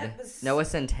convoluted. set was- Noah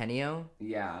Centineo,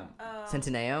 Yeah.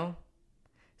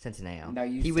 Centineo. Now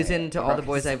you He was say it. into All the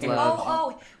Boys I've Loved.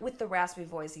 Oh, with the raspy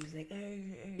voice, he was like,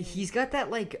 He's got that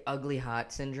like ugly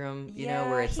hot syndrome, you know,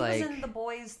 where it's he like was in the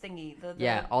boys thingy. The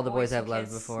yeah, All the Boys Who I've Loved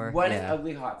Kiss. before. What is yeah.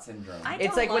 ugly hot syndrome? I It's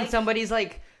don't like when like- somebody's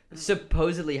like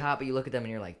supposedly hot, but you look at them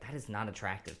and you're like, that is not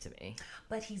attractive to me.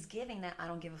 But he's giving that I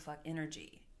don't give a fuck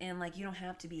energy. And like you don't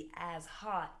have to be as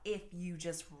hot if you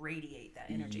just radiate that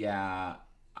energy. Yeah.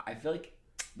 I feel like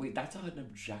wait, that's an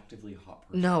objectively hot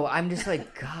person. No, I'm just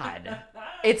like, God.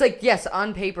 It's like, yes,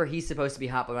 on paper he's supposed to be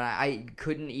hot, but I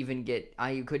couldn't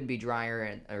be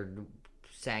drier or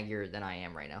saggier than I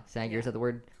am right now. Saggier, is that the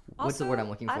word? What's the word I'm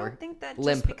looking for? I don't think that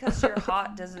Limp. just because you're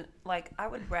hot doesn't like. I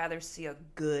would rather see a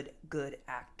good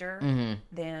actor Mm-hmm.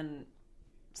 than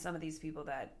some of these people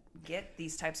that get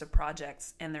these types of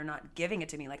projects and they're not giving it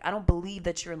to me. Like I don't believe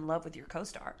that you're in love with your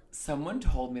co-star. Someone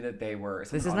told me that they were.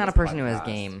 This is on not a this person who has podcast-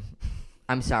 game.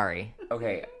 I'm sorry.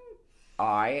 Okay,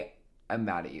 I am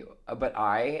mad at you, but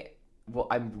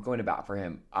I'm going to bat for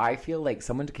him. I feel like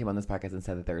someone came on this podcast and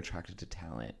said that they're attracted to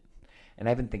talent, and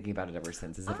I've been thinking about it ever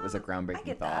since, as if it was a I groundbreaking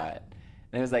get thought. that.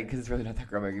 And it was like, because it's really not that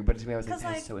groundbreaking, but to me, I was like, 'Cause,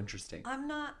 that's like, so interesting.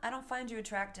 I don't find you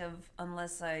attractive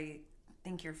unless I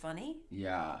think you're funny.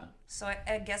 Yeah. So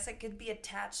I guess it could be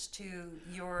attached to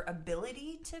your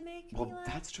ability to make Well, me laugh.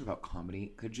 that's true about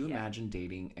comedy. Could you Yeah. imagine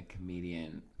dating a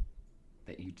comedian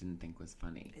that you didn't think was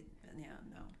funny? Yeah,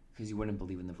 no. Because you wouldn't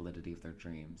believe in the validity of their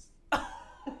dreams.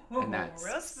 And that's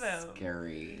Roast them.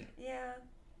 scary. Yeah.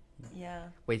 Yeah.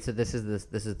 Wait, so this is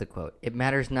the quote. It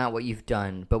matters not what you've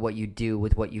done, but what you do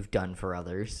with what you've done for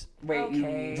others. Wait,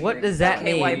 Okay. What does that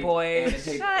Okay, mean? white boy.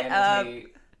 Shut up.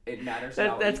 It matters.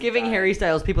 That's giving Harry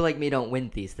Styles. People like me don't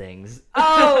win these things.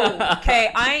 Oh,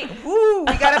 okay.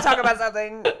 We gotta talk about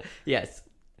something Yes.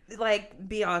 like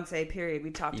Beyonce. Period.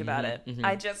 We talked about it. mhm.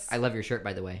 I I love your shirt,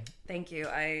 by the way. thank you.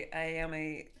 I am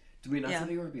a. Did we not Yeah. say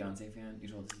that you were a Beyonce fan? You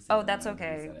told us to say Oh, that, that's and then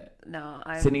we okay. said it. No,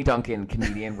 I'm Sydney Duncan,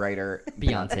 comedian, writer,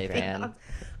 Beyonce fan.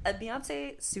 a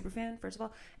Beyonce super fan, first of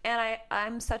all, and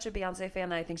I'm such a Beyonce fan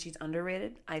that I think she's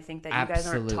underrated. I think that you guys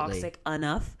aren't Absolutely. toxic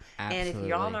enough, and if y'all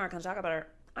Absolutely. aren't going to talk about her,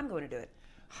 I'm going to do it.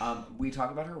 We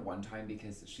talked about her one time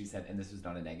because she said, and this was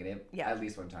not a negative, Yeah. at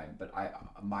least one time, but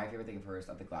my favorite thing of hers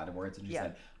at the GLAAD Awards, and she Yeah.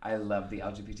 said, I love the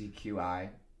LGBTQI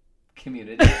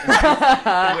community.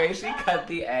 The way she cut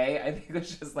the A, I think it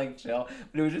was just like chill,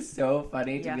 but it was just so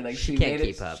funny to be like, she can't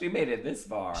keep up. She made it this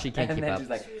far. She can't keep up. She's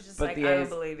like, She was just but like, the I A's,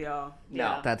 don't believe y'all. No.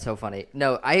 Yeah. That's so funny.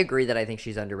 No, I agree that I think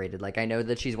she's underrated. Like, I know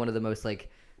that she's one of the most, like,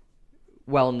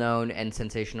 well-known and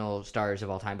sensational stars of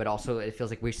all time, but also it feels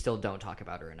like we still don't talk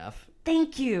about her enough.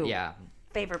 Thank you. Yeah.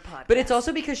 Favorite podcast. But it's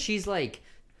also because she's, like,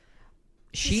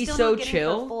 she's still so not getting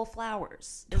chill. her full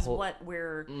flowers is what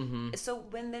we're. Mm-hmm. So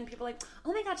when then people are like,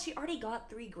 oh my god, she already got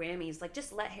 3 Grammys. Like,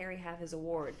 just let Harry have his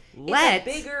award. Let.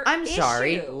 It's a bigger I'm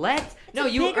sorry. issue. Let. No, a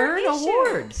you bigger earn issue.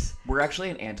 awards. we're actually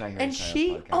an anti-Harry And Styles she-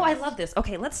 podcast. Oh, I love this.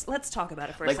 Okay, let's talk about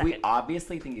it for a Like, second. we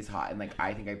obviously think he's hot, and like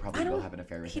I think I probably will have an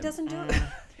affair with He him. doesn't do it.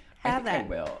 I Have think it. I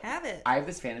will. Have it. I have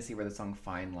this fantasy where the song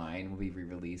 "Fine Line" will be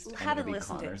re-released, and haven't it'll be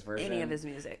listened Connor's to version, any of his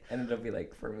music. and it'll be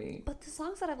like for me. But the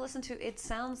songs that I've listened to, it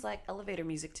sounds like elevator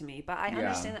music to me. But I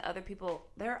understand that other people,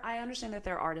 I understand that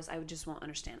they're artists. I just won't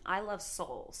understand. I love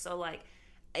soul, so like,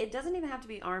 it doesn't even have to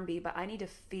be R&B. But I need to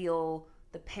feel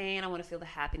the pain. I want to feel the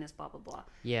happiness. Blah blah blah.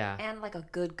 Yeah. And like a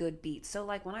good beat. So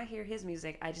like when I hear his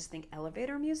music, I just think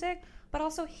elevator music. But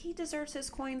also he deserves his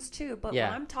coins too. But Yeah.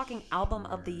 when I'm talking album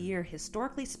of the year,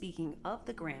 historically speaking, of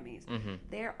the Grammys,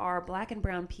 there are black and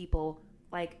brown people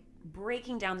like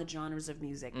breaking down the genres of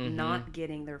music, not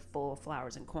getting their full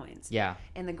flowers and coins. Yeah.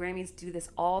 And the Grammys do this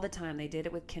all the time. They did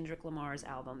it with Kendrick Lamar's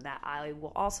album that I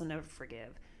will also never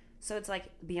forgive. So it's like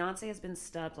Beyonce has been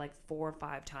stubbed like 4 or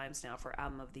 5 times now for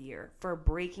album of the year for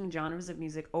breaking genres of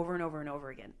music over and over and over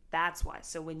again. That's why.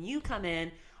 So when you come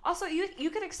in, also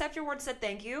you could accept your word, said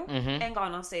thank you, and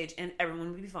gone off stage, and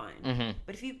everyone would be fine.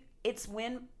 But it's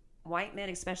when white men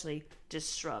especially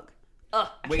just shrug. I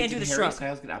Wait, can't do did the Harry shrug.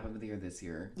 Styles get album of the year this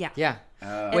year? Yeah. Yeah.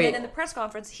 And Wait. then in the press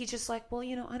conference, he's just like, well,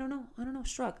 I don't know,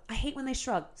 shrug. I hate when they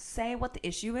shrug. Say what the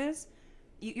issue is.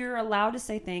 You're allowed to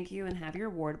say thank you and have your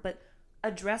award, but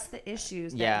address the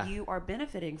issues that you are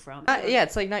benefiting from. Yeah,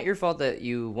 it's like not your fault that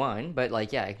you won, but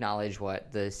like, yeah, acknowledge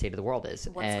what the state of the world is.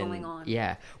 What's going on.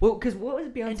 Yeah. Well, because what was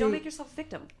Beyonce? And don't make yourself a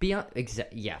victim.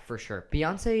 Yeah, for sure.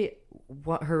 Beyonce,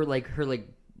 what her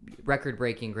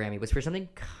record-breaking Grammy was for something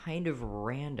kind of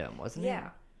random, wasn't it? Yeah.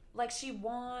 Like she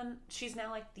won. She's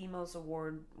now like the most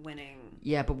award-winning.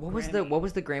 Yeah, but what was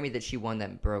the Grammy that she won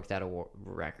that broke that award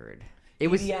record? It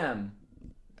was EDM.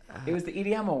 It was the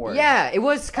EDM award. Yeah, it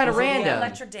was kind of random.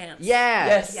 Electric dance. Yeah.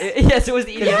 Yes. Yes, it was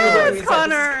the EDM. Yes, award. Connor.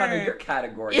 This is kind of your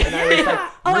category. And I was like,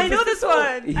 Oh, I know Rufus this is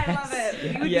one. so- I love it.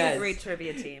 You would be Yes. a great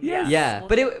trivia team. Yes. Yeah, We'll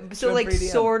but do it so Jump like for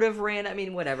EDM. sort of random. I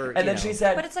mean, whatever. And then she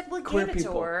said, But it's like, we'll queer give it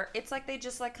people. to her. It's like they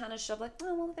just like kind of shove like,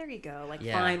 oh, well, there you go. Like,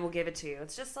 Yeah. fine, we'll give it to you.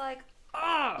 It's just like,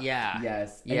 oh. Yeah.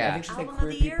 Yes. And Yeah. I think she said Album of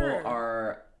queer the people year.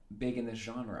 are big in this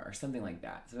genre or something like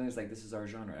that. Something was like, this is our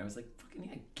genre. And I was like, fucking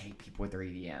yeah, gay people with their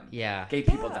EDM. Yeah. Gay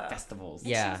people at Yeah. the festivals.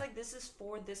 And Yeah. she was like, this is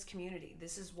for this community.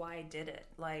 This is why I did it.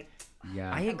 Like, Yeah.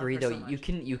 I love agree her though. so much.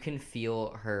 You can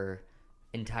feel her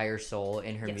entire soul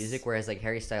in her Yes. music, whereas like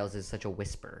Harry Styles is such a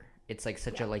whisper. It's like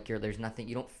such a like there's nothing,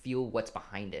 you don't feel what's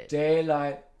behind it.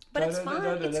 Daylight. But it's fun.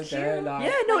 It's cute. Daylight.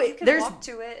 Yeah, no, like, you it, can there's walk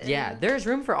to it. yeah, and- there's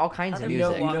room for all kinds of Other You know,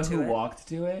 music. you know Walk to who it. walked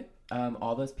to it?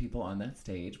 All those people on that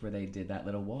stage where they did that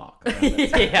little walk. Yeah. At the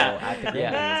Yeah. Grammys. They're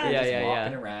Yeah, just yeah,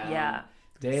 walking yeah. around. Yeah.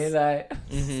 Daylight.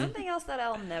 Mhm. Something else that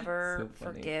I'll never So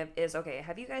funny. forgive is, okay,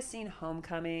 have you guys seen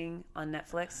Homecoming on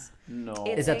Netflix? No.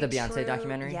 Is that a the Beyonce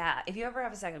documentary? Yeah. If you ever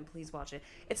have a second, please watch it.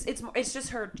 It's just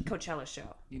her Coachella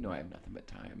show. You know I have nothing but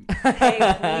time. Hey,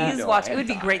 please No, watch it. I It would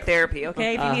be have great time. therapy,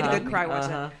 okay? If you need a good Uh-huh, cry, watch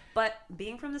uh-huh. it. But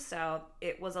being from the South,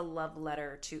 it was a love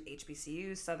letter to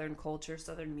HBCU, Southern culture,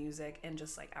 Southern music, and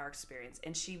just like our experience.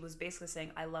 And she was basically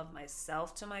saying, I love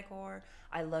myself to my core.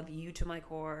 I love you to my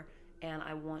core. And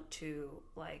I want to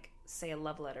like say a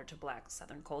love letter to Black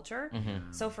Southern culture.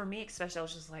 So for me, especially, I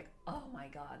was just like, oh my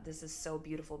God, this is so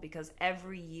beautiful, because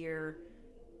every year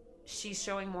she's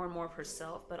showing more and more of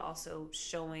herself, but also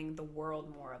showing the world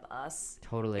more of us.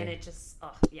 Totally. And it just,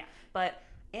 yeah. But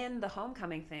in the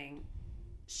Homecoming thing,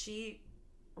 she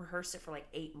rehearsed it for like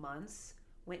 8 months,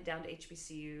 went down to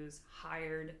HBCUs,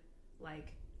 hired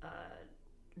like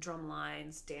drum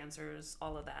lines, dancers,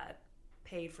 all of that,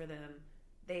 paid for them.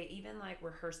 They even like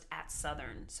rehearsed at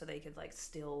Southern so they could like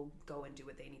still go and do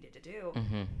what they needed to do.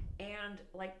 And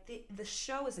like the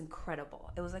show is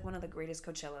incredible. It was like one of the greatest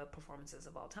Coachella performances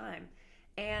of all time.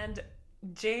 And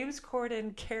James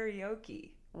Corden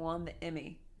karaoke won the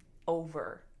Emmy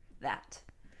over that.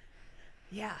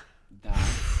 Yeah.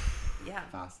 That's Yeah.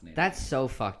 fascinating. That's so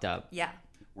fucked up. Yeah.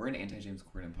 We're an anti-James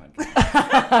Corden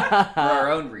podcast. For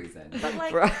our own reason. But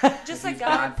like just a He's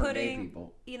guy bad for gay putting,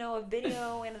 people. you know, a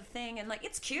video and a thing, and like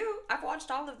it's cute. I've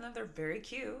watched all of them. They're very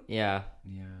cute. Yeah.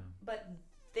 Yeah. But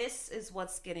this is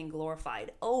what's getting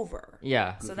glorified over.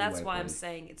 Yeah. So Goofy that's white why I'm boys.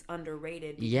 saying it's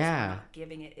underrated because Yeah. we're not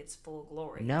giving it its full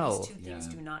glory. No. These two things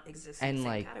do not exist in And the same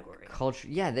like category. culture,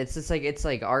 yeah, it's just like it's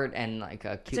like art and like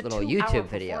a cute a little 2-hour YouTube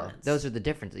video. performance. Those are the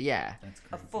differences. Yeah, That's A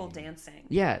crazy. full dancing.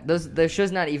 yeah. Those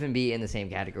shows not even be in the same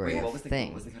category Wait, of what was the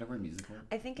thing. category? Musical?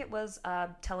 I think it was a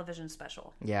television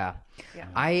special. Yeah. Yeah.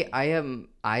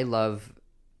 I love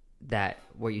that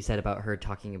what you said about her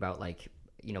talking about like,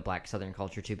 you know, Black Southern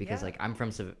culture too, because Yeah. like I'm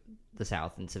from the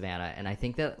South in Savannah, and I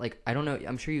think that like I don't know,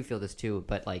 I'm sure you feel this too,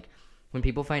 but like when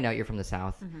people find out you're from the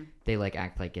South, they like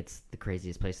act like it's the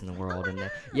craziest place in the world, and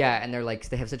and they're like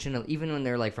they have such an even when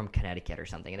they're like from Connecticut or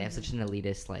something, and they have such an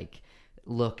elitist like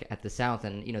look at the South,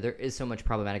 and you know there is so much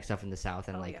problematic stuff in the South,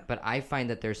 and but I find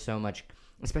that there's so much,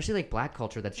 especially like Black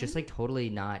culture, that's just like totally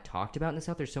not talked about in the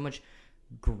South. There's so much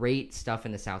great stuff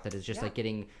in the South that is just like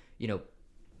getting, you know,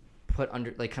 put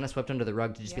under like kind of swept under the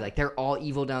rug to just be like they're all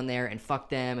evil down there and fuck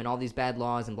them and all these bad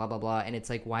laws and blah blah blah, and it's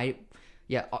like why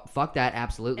fuck that,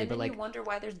 absolutely. And but then like you wonder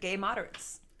why there's gay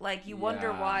moderates. Like you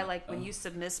wonder why like when you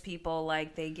submiss people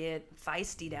like they get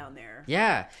feisty down there.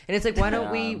 yeah, and it's like why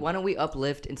don't we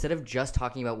uplift instead of just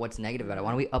talking about what's negative about it?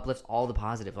 Why don't we uplift all the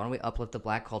positives? Why don't we uplift the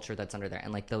Black culture that's under there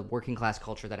and like the working class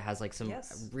culture that has like some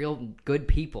real good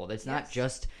people? That's not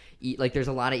just like there's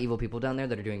a lot of evil people down there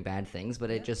that are doing bad things,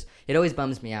 but it always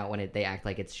bums me out when they act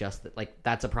like it's just like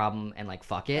that's a problem and like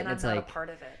fuck it. And I'm it's not like a part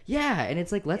of it. yeah, and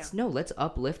it's like let's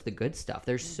uplift the good stuff.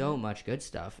 There's so much good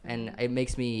stuff, and it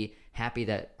makes me happy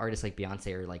that artists like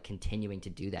Beyonce are like continuing to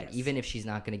do that. Even if she's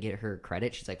not going to get her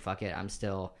credit, she's like fuck it, I'm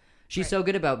still. She's so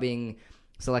good about being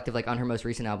selective. Like on her most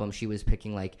recent album, she was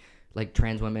picking like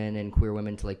trans women and queer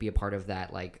women to like be a part of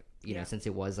that, like you know, since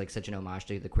it was like such an homage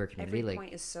to the queer community. Every like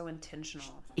point is so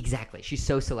intentional. exactly, she's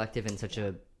so selective and such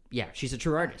a she's a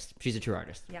true artist. She's a true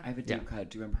artist. Yeah. I have a deep cut.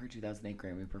 Do you remember her 2008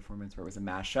 Grammy performance where it was a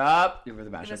mashup? Do you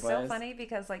remember the mashup It was so funny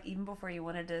because like even before you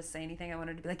wanted to say anything, I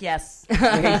wanted to be like yes. Wait, do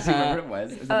you remember what it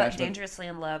was? It was a mashup. Dangerously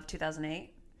in Love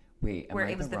 2008. Wait, where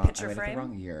I it was the wrong, picture I frame. the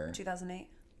wrong year. 2008.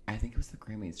 I think it was the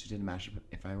Grammys. She did a mashup.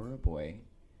 If I Were a Boy.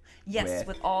 Yes,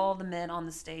 with all the men on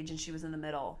the stage and she was in the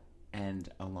middle. And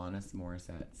Alanis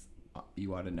Morissette's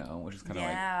 "You Ought to Know," which is kind of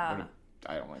like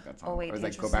I don't like that song. Oh wait, it was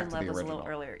like Dangerously go back in to Love the was a original.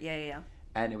 little earlier. Yeah.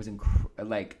 And it was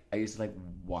like I used to like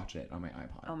watch it on my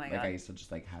iPod. Oh my God. God. I used to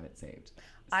just like have it saved.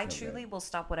 I So truly will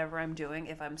stop whatever I'm doing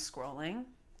if I'm scrolling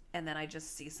and then I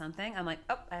just see something. I'm like,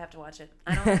 oh, I have to watch it.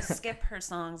 I don't skip her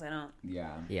songs. I don't.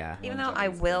 Yeah. Even though I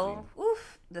will,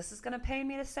 this is going to pay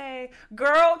me to say,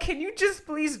 girl, can you just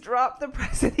please drop the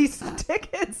price of these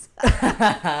tickets?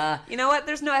 You know what?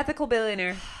 There's no ethical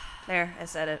billionaire. There, I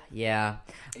said it. Yeah.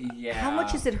 How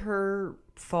much is it her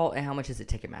fault and how much is it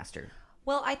Ticketmaster?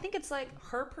 Well, I think it's like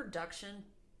her production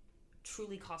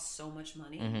truly costs so much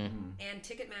money, and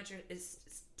Ticketmaster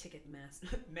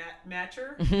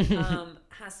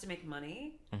has to make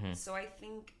money. So I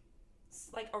think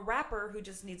like a rapper who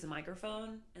just needs a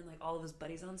microphone and like all of his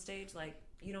buddies on stage, like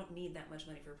you don't need that much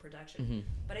money for production.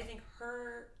 But I think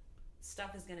her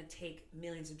stuff is going to take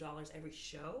millions of dollars every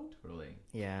show. Totally.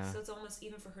 Yeah. So it's almost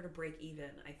even for her to break even.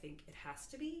 I think it has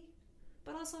to be.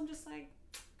 But also, I'm just like,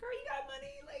 girl, you got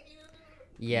money, like you know.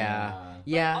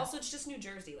 Yeah. But also, it's just New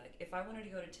Jersey. Like, if I wanted to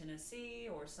go to Tennessee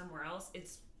or somewhere else,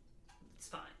 it's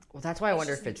fine. Well, that's why I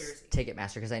wonder just if New it's Jersey.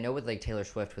 Ticketmaster, because I know with like Taylor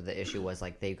Swift, with the issue was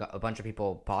like they got a bunch of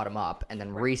people bought them up and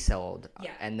then resold,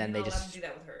 and then they allowed just to do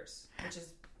that with hers, which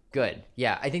is good.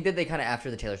 Yeah, I think that they kind of after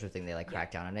the Taylor Swift thing, they like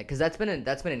cracked down on it, because that's been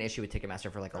an issue with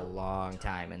Ticketmaster for like a long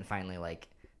time, and finally like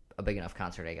a big enough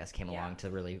concert, I guess, came along to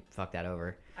really fuck that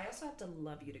over. I also have to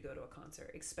love you to go to a concert,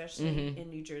 especially in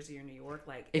New Jersey or New York.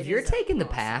 Like, If it you're is a taking the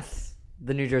process. path,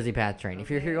 the New Jersey Path train, if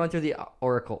you're going through the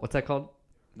Oracle, what's that called?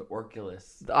 The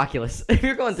Oculus. The Oculus. If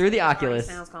you're going through the Already Oculus.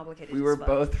 sounds complicated. We were as fuck.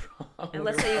 both wrong. And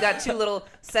let's say you got two little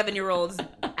 7-year-olds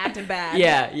acting bad.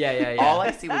 Yeah. All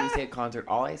I see when you say a concert,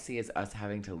 all I see is us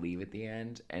having to leave at the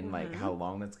end and like how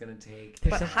long that's gonna take.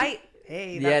 But height.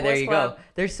 Hey, that Yeah, there boys you club. go.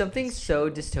 There's something so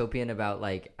dystopian about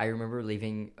like I remember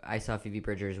leaving. I saw Phoebe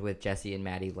Bridgers with Jesse and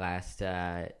Maddie last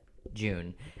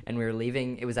June, and we were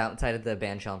leaving. It was outside of the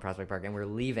bandshell in Prospect Park, and we are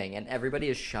leaving, and everybody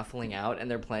is shuffling out, and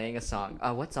they're playing a song.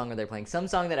 What song are they playing? Some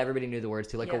song that everybody knew the words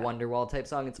to, like a Wonderwall type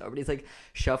song, and so everybody's like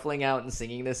shuffling out and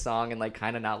singing this song and like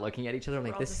kind of not looking at each other. I'm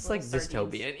like, this is like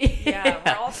dystopian. Yeah,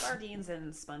 we're all sardines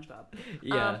in SpongeBob.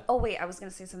 Yeah. Oh wait, I was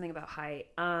gonna say something about height.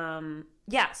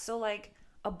 Yeah, so like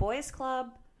a boys'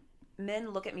 club,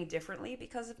 men look at me differently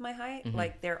because of my height.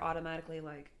 Like they're automatically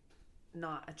like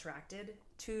not attracted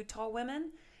to tall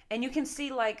women. And you can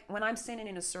see, like, when I'm standing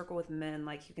in a circle with men,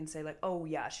 like, you can say, like, oh,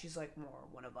 yeah, she's, like, more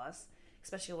one of us,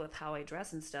 especially with how I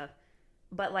dress and stuff.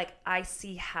 But, like, I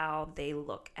see how they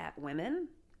look at women,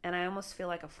 and I almost feel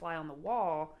like a fly on the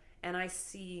wall, and I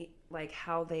see like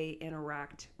how they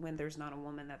interact when there's not a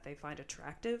woman that they find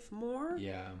attractive more.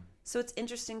 Yeah. So it's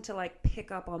interesting to like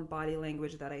pick up on body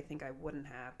language that I think I wouldn't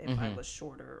have if I was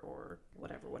shorter or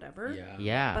whatever. Yeah.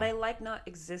 Yeah. But I like not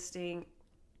existing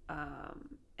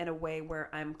in a way where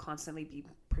I'm constantly be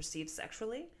perceived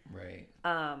sexually. Right.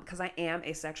 Because I am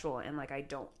asexual and like I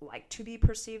don't like to be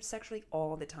perceived sexually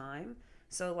all the time.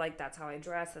 So like that's how I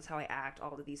dress, that's how I act,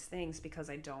 all of these things, because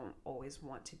I don't always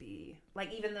want to be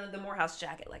like, even the Morehouse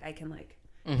jacket, like I can like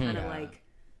kind of like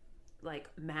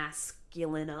mask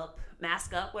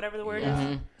up, whatever the word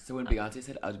is. So when Beyonce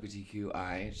said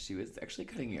LGBTQI, she was actually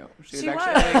cutting you. She was was.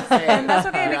 actually saying, And that's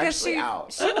okay "You're because actually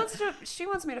out." she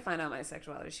wants me to find out my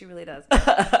sexuality. She really does.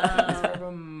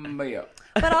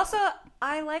 But also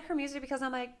I like her music because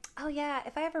I'm like, oh yeah,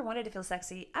 if I ever wanted to feel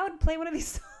sexy, I would play one of these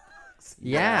songs.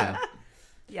 Yeah.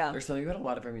 Yeah. There's something about a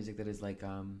lot of her music that is like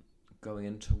going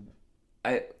into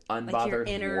unbothered Like your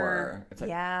inner war. It's like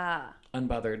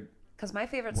unbothered. Because my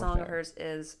favorite song of hers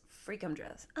is Freakum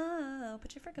Dress. Oh,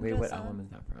 put your Freakum Wait, Dress what on. album is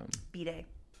that from? B-Day.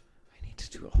 I need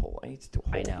to do a whole.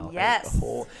 I know. Yes.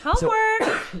 Homework.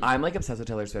 So, I'm like obsessed with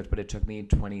Taylor Swift, but it took me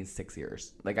 26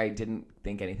 years. Like I didn't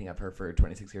think anything of her for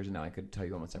 26 years, and now I could tell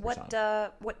you almost every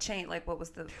song. What chain? Like, what was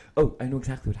the? Oh, I know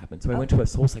exactly what happened. So I went to a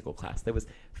Soul Cycle class that was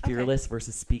Fearless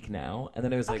versus Speak Now, and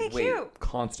then I was like, wait, cute.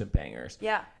 constant bangers.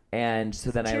 Yeah. And so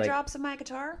then Teardrops of my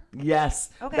guitar. Yes.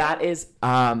 Okay. That is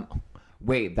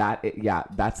wait,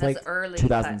 that's like early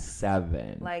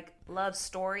 2007. Like Love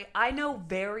Story. I know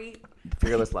very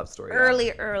Fearless Love Story. early.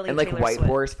 And like Taylor White Swift.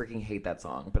 Horse, freaking hate that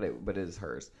song, but it is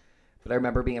hers. But I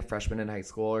remember being a freshman in high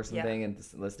school or something and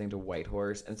listening to White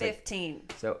Horse. And it's 15.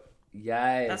 Like, so,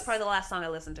 yes. That's probably the last song I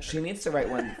listened to her. She needs to write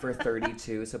one for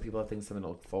 32 so people have things something to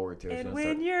look forward to. And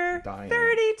when you're dying.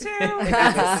 32.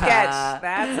 That's a sketch.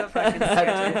 That's a fucking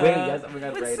sketch. Wait, yes, oh my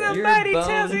God, When right. somebody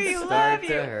tells you you love you.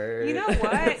 Hurt. You know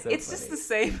what? So it's just funny. the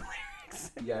same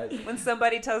lyrics. Yes. When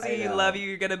somebody tells you I you know. love you,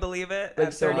 you're gonna believe it Like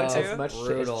at so 32. as much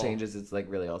Brutal. it changes, it's like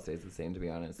really all stays the same, to be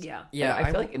honest. Yeah. Yeah. And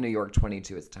I feel like in New York,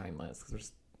 22 is timeless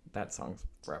because that song's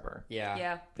forever. Yeah.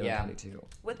 Yeah. Feeling 22.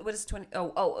 What is 20?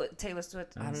 Oh, Taylor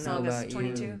Swift I don't know song about is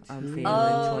 22. you. I'm feeling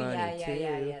Oh, 22.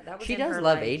 yeah. That was She in does her,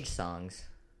 love like, age songs.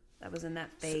 That was in that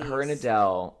phase. Her and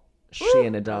Adele. She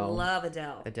and I Adele. love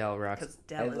Adele. Adele rocks. Because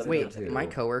I Adele is love Wait, Adele too. my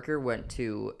coworker went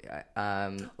to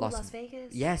Las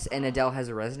Vegas. Yes, and Adele has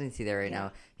a residency there right Yeah.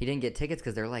 now. He didn't get tickets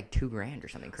because they're like $2,000 or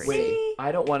something crazy. Wait,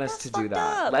 I don't want us That's to do fucked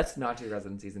that. up. Let's not do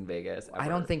residencies in Vegas. I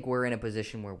don't think we're in a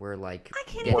position where we're like. I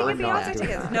can't getting even get We're not Beyonce doing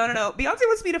tickets. that. No. Beyonce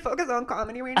wants me to focus on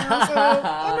comedy right now, so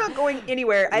I'm not going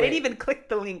anywhere. I didn't Wait. even click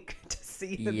the link to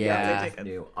see the Yeah. Beyonce tickets.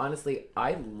 New. Honestly,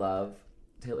 I love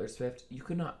Taylor Swift. You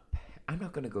could not. I'm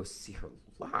not going to go see her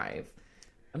live.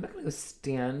 I'm not going to go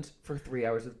stand for 3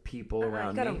 hours with people You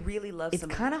around gotta me. really love It's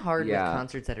somebody. kind of hard Yeah. with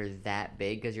concerts that are that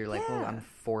big because you're like, well, Yeah. I'm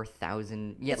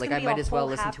 4,000. Yeah, It's like gonna I be might a as well whole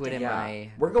listen half to it in day.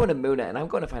 my. We're going to Muna, and I'm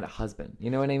going to find a husband.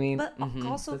 You know what I mean? But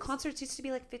also, That's- concerts used to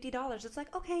be like $50. It's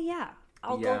like, okay, yeah,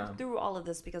 I'll Yeah. go through all of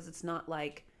this because it's not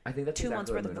like I think that's 2 exactly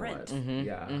months what worth of Muna rent. was. Mhm,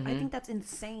 Yeah. mhm. I think that's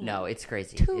insane. No, it's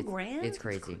crazy. $2,000? It's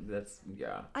crazy. That's,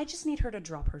 yeah. I just need her to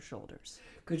drop her shoulders.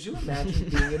 Could you imagine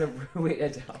being in a room with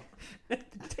Adele?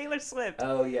 Taylor Swift.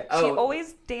 Oh, yeah. She Oh,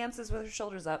 always dances with her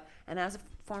shoulders up, and as a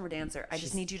former dancer, I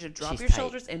just need you to drop she's your tight.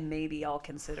 shoulders, and maybe I'll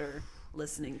consider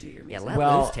listening to your Yeah, music. let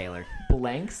Well, loose, Taylor.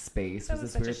 Blank Space That was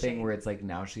was this such a weird thing shame. where it's like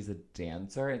now she's a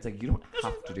dancer. It's like you don't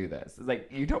have to do this. It's like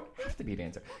you don't have to be a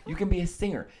dancer. You can be a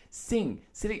singer. Sing.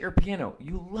 Sit at your piano.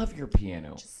 You love your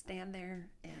piano. Just stand there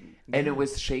and And it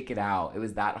was Shake It Out. It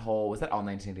was that whole, was that all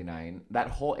 1989? That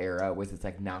whole era was it's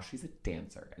like now she's a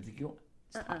dancer. It's like you don't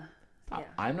stop. Stop. Yeah.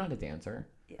 I'm not a dancer.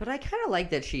 But I kind of like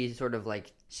that she sort of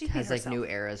like She be has like herself. new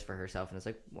eras for herself, and it's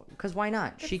like, because why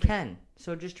not? She can.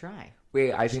 So just try.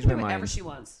 Wait, I she changed can my do whatever mind. she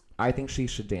wants. I think she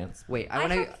should dance. Wait, I I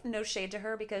want to. have no shade to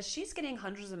her because she's getting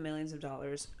hundreds of millions of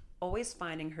dollars, always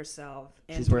finding herself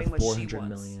and She's doing worth what she 400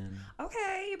 wants. million.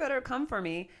 Okay, you better come for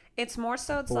me. It's more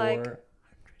so it's like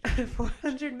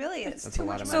 400 million. That's a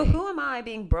lot of So money. who am I,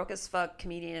 being broke as fuck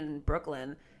comedian in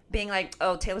Brooklyn, being like,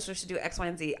 oh, Taylor Swift should do X, Y,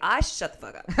 and Z? I should shut the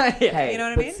fuck up. Hey, You know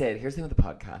what I but mean? Sid, here's the thing with the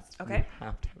podcast. Okay. You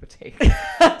have to have a take.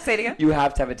 Say it again. You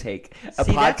have to have a take. A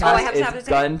See, that's- Oh, I podcast have to have a is take?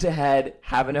 gun to head,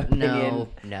 have an opinion,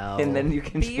 No. and then you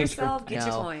can Be change yourself, your get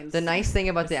your No. coins. The nice thing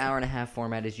about the hour and a half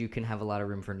format is you can have a lot of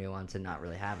room for nuance and not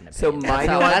really have an So opinion. my That's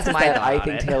how- nuance that's is my that thought I on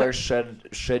think it. Taylor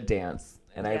should dance,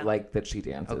 and I Yeah. like that she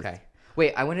dances. Okay.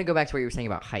 Wait, I want to go back to what you were saying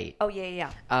about height. Oh,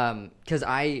 yeah. Because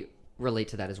I relate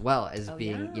to that as well as Oh,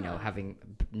 being, yeah. having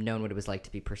known what it was like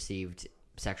to be perceived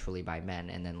sexually by men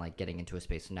and then like getting into a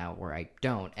space now where I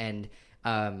don't. And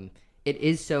it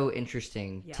is so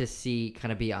interesting Yeah. to see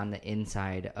kind of be on the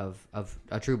inside of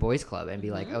a true boys club and be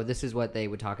like, oh, this is what they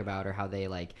would talk about or how they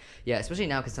like, yeah, especially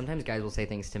now because sometimes guys will say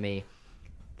things to me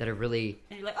that are really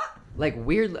And you're like, ah! like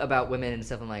weird about women and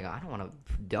stuff. I'm like, I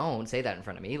don't say that in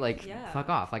front of me. Like, Yeah. fuck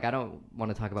off. Like, I don't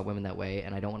want to talk about women that way,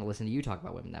 and I don't want to listen to you talk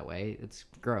about women that way. It's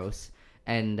gross.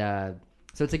 And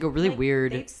so it's like a really Like,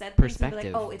 weird they've said things and be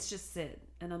perspective. like, oh, it's just Sid.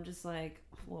 And I'm just like,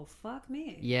 well, fuck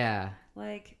me. Yeah.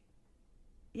 Like,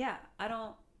 yeah, I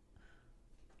don't,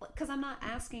 because I'm not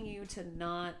asking you to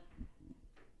not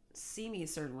see me a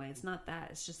certain way. It's not that.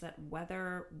 It's just that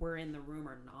whether we're in the room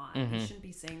or not, you shouldn't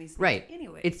be saying these things Right.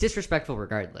 anyway. It's disrespectful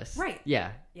regardless. Right.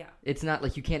 Yeah. Yeah. It's not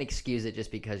like you can't excuse it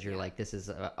just because you're like, this is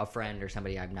a friend or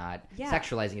somebody I'm not Yeah.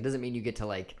 sexualizing. It doesn't mean you get to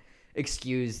like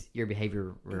excuse your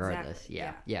behavior regardless. Exactly, Yeah.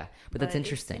 yeah. Yeah. But that's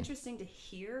interesting. It's interesting to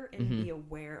hear and be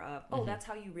aware of, oh, that's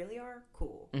how you really are?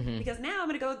 Cool. Because now I'm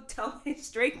going to go tell my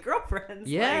straight girlfriends.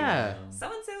 Yeah. Like,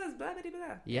 so-and-so is blah, blah, blah,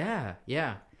 blah. Yeah.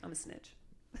 Yeah. I'm a snitch.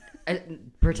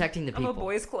 And protecting the I'm people. a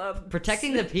boys club.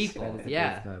 Protecting the people. That is a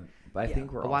Yeah. big club. But I Yeah.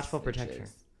 think we're A all watchful snitches. protector.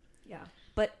 Yeah.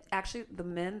 But actually, the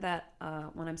men that,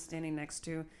 when I'm standing next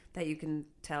to, that you can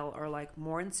tell are like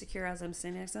more insecure as I'm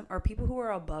standing next to them are people who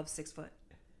are above 6 foot.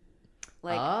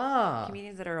 Like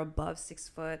comedians that are above 6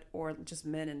 foot or just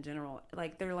men in general.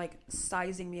 Like they're like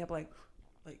sizing me up like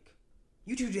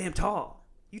you too damn tall.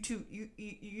 You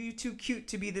too cute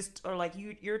to be this, or like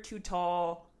you're too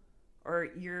tall, or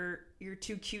you're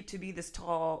too cute to be this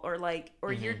tall, or like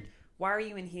you're why are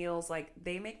you in heels? Like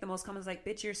they make the most comments like,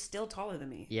 bitch, you're still taller than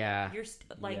me. Yeah. You're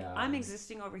Yeah. I'm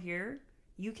existing over here.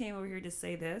 You came over here to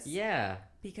say this. Yeah.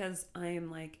 Because I am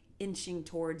like inching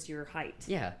towards your height.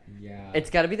 Yeah. Yeah. It's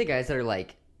got to be the guys that are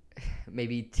like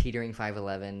maybe teetering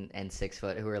 5'11" and 6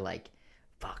 foot who are like,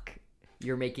 fuck.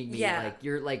 You're making me like,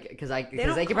 you're like, because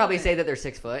they could probably say that they're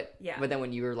 6 foot. Yeah. But then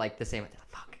when you were like the same, they're like,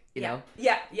 fuck. You know?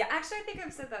 Yeah. Actually, I think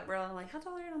I've said that, bro. I'm like, how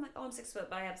tall are you? And I'm like, oh, I'm 6 foot,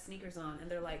 but I have sneakers on. And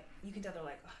they're like, you can tell they're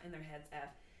like, oh, in their heads, F.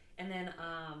 And then,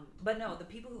 but no, the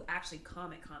people who actually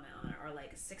comment on it are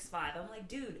like 6'5". I'm like,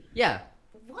 dude. Yeah.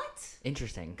 What?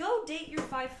 Interesting. Go date your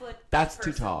 5 foot. That's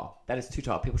person. too tall. That is too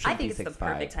tall. People I shouldn't think be it's 6'5". the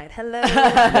perfect height. Hello, men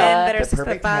that are The 6'5".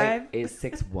 perfect height is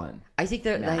 6'1". I think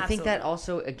that Yeah. I think that Absolutely.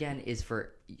 also again is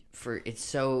for it's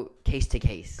so case to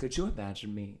case. Could you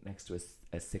imagine me next to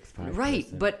a 6'5"? Right,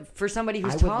 person? but for somebody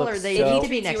who's I would look taller, they so- need to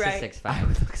be Treats you next right. to I 6'5".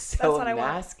 would look so That's what I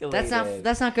want. emasculated.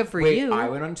 That's not good for Wait, you. I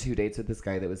went on 2 dates with this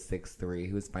guy that was 6'3",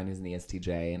 who was fine, he was in the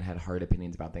STJ and had hard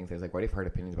opinions about things. I was like, why do you have hard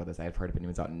opinions about this? I have hard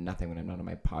opinions about nothing when I'm not on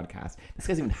my podcast. This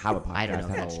guy's even have a podcast. I don't know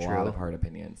if I have that's a true. lot of hard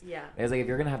opinions. Yeah. And I was like, if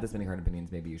you're gonna have this many hard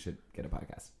opinions, maybe you should get a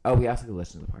podcast. Oh, he also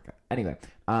listens to the podcast. Anyway,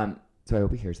 so I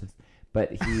hope he hears this.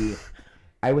 But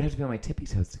I would have to be on my tippy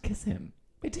toes to kiss him.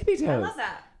 My tippy toes. I love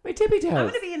that. My tippy toes. I'm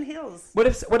gonna be in heels. What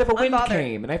if a wind Unbothered.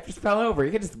 came and I just fell over?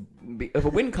 You could just if a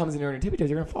wind comes and you're on your tippy toes,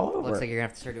 you're gonna fall over. Looks like you're gonna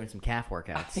have to start doing some calf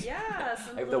workouts. Yeah.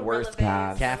 Some I have the little worst releves,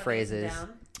 calves. Calf releves raises. down.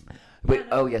 Wait,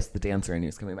 oh yes, the dancer I knew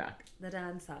is coming back. The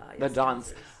dancer. The yes, dance.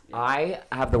 dancers. Yeah. I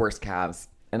have the worst calves,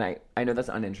 and I know that's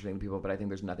uninteresting to people, but I think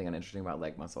there's nothing uninteresting about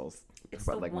leg muscles. It's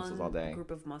Talk the about leg muscles all one day.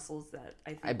 group of muscles that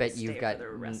I think I bet will you've stay got for the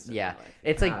rest of yeah. my life.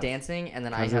 It's like Calves. dancing, and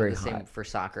then I Calves are have very the same hot. for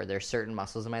soccer. There's certain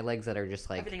muscles in my legs that are just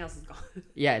like Everything else is gone.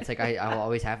 yeah. It's like I will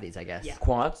always have these, I guess. Yeah.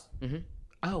 Quads? Mm-hmm.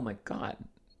 Oh my god.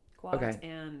 Quads Okay.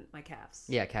 and my calves.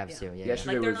 Yeah, calves Yeah. too. Yeah.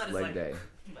 Yesterday they're was not as, leg like- day.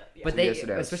 Yeah. But So they,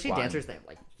 yesterday I was especially squatting. dancers, they have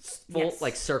like full Yes.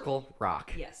 like circle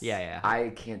rock. Yes. Yeah, yeah.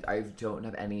 I don't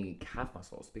have any calf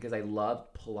muscles because I love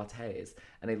Pilates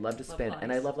and I love to spin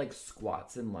and I Pilates. love like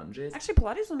squats and lunges. Actually,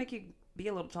 Pilates will make you be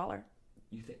a little taller.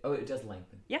 You think? Oh, it does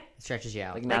lengthen. It stretches you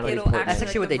out. Like Like, Natalie it'll Portman. That's actually,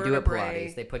 actually what they like, do the at vertebrae-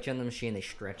 Pilates. They put you on the machine, they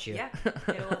stretch you. Yeah.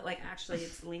 It'll like actually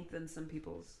it's lengthen some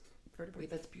people's vertebrae. Wait,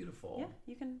 that's beautiful. Yeah,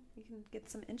 you can get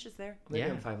some inches there. Maybe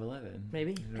Yeah. I'm 5'11".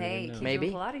 Maybe. I don't Hey, even know. keep Maybe.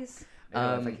 doing Pilates. I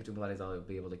know if I Um, keep doing Pilates, I'll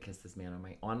be able to kiss this man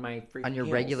on my freaking On your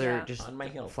heels. regular, Yeah. just On my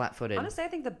heels. flat-footed. Honestly, I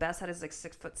think the best height is like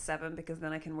 6'7" because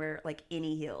then I can wear like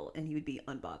any heel and he would be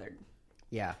unbothered.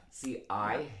 Yeah. See,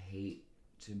 I hate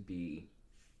to be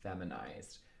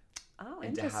feminized. Oh,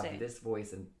 And to interesting. have this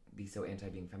voice and be so anti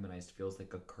being feminized feels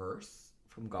like a curse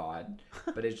from God.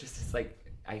 But it's like,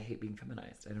 I hate being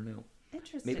feminized. I don't know.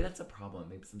 Interesting. Maybe that's a problem.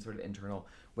 Maybe some sort of internal,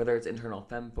 whether it's internal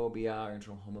femphobia or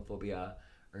internal homophobia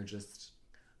or just,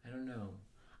 I don't know.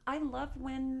 I love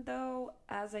when, though,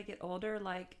 as I get older,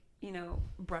 like, you know,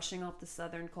 brushing off the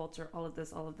Southern culture, all of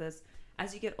this,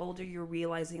 as you get older, you're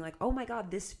realizing, like, oh my God,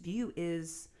 this view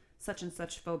is such and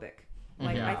such phobic.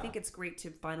 Like, Yeah. I think it's great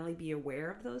to finally be aware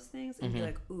of those things and be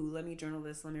like, ooh, let me journal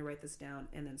this, let me write this down,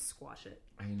 and then squash it.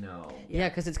 I know. Yeah,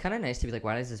 because it's kind of nice to be like,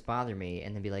 why does this bother me?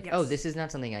 And then be like, Yes. oh, this is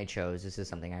not something I chose. This is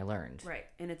something I learned. Right.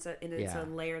 And it's a Yeah.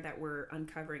 layer that we're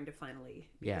uncovering to finally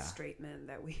be Yeah. the straight men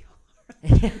that we are.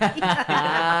 To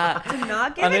To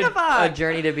not giving a a fuck.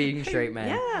 journey to being straight man.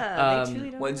 Yeah. They truly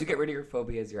don't Once you give get rid of your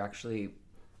phobias, you're actually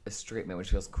a straight man,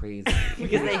 which feels crazy.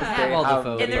 Because they Yeah. have all the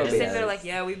phobias. and they're just sitting there phobias. like,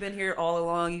 yeah, we've been here all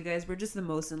along. You guys, we're just the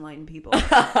most enlightened people. There's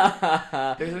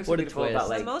something What so a beautiful twist. about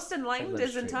like the most I enlightened love is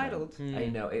straight entitled. men. I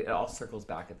know it all circles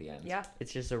back at the end. Yeah.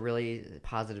 It's just a really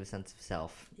positive sense of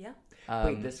self. Yeah.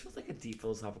 Wait, this feels like a deep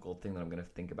philosophical thing that I'm gonna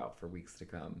think about for weeks to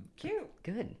come. Cute.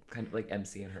 Good. Kind of like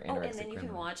MC and her Oh, anorexic and then you can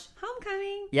grandma. watch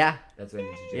Homecoming. Yeah. That's what I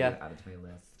need to do. Yeah. Add it to my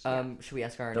list. Should we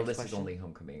ask our The next list question? is only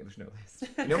Homecoming. There's no list.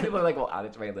 You know, people are like, "Well, add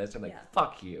it to my list." I'm like, Yeah.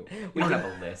 "Fuck you. We don't have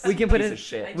a list. We can put Piece it. of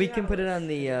shit. We do can have put a it on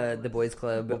the Boys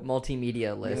Club multimedia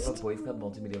We have list. a Boys Club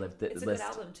multimedia list. It's a good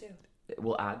album too.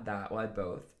 We'll add that. We'll add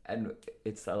both, and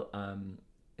it's a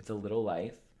Little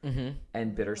Life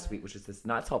and Bittersweet, which is this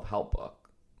not self-help book,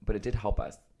 but it did help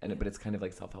us, but it's kind of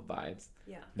like self-help vibes.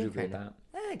 Yeah. Would you agree with kinda.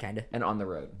 that? Kind of. And On the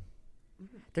Road.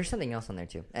 There's something else on there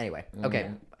too. Anyway, okay.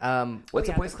 What's yeah, a Boys the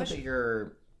Club that question-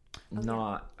 you're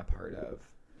not a part of?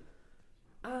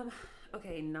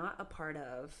 Okay, not a part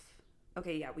of.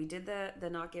 Okay, yeah, we did the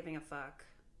not giving a fuck.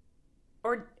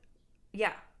 Or,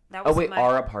 yeah, that was Oh wait, my.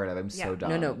 are a part of. I'm so Yeah.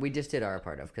 dumb. No, we just did our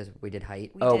part of because we did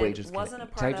height. We Oh, did, wait, just wasn't a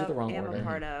kidding. part Did I do of. the wrong am order? a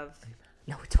part of.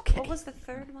 No, it's okay. What was the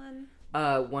third one?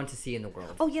 One to see in the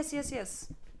world. Oh yes.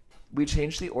 We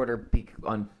changed the order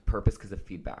on purpose because of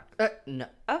feedback. No.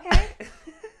 Okay.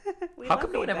 We How love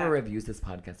come no one ever feedback. reviews this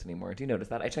podcast anymore? Do you notice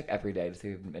that? I check every day to see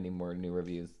if any more new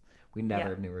reviews. We never Yeah.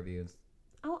 have new reviews.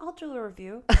 I'll do a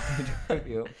review.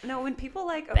 Review. No, when people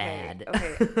like Bad.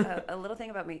 a little thing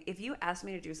about me. If you ask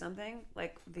me to do something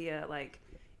like via like,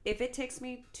 if it takes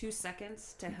me 2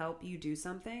 seconds to help you do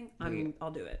something,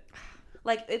 I'll do it.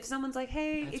 Like if someone's like,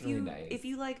 hey, That's if really you nice. if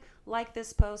you like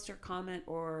this post or comment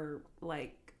or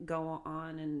like go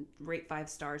on and rate 5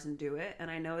 stars and do it, and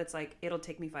I know it's like it'll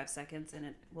take me 5 seconds and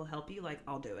it will help you, like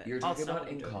I'll do it. You're I'll talking still about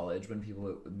in do it. college when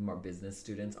people, more business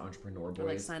students, entrepreneur Or like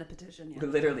boys, sign a petition. Yeah.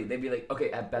 literally they'd be like, okay,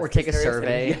 at best Or take case a scenario,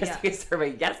 survey. Yes, Yeah. take a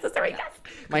survey. Yes, the survey. Yes.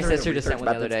 My Because we're sister just gonna sent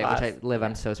one the research other about day, this which I class. live.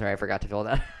 I'm so sorry, I forgot to fill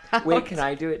that out. Wait, can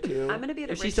I do it too? I'm gonna be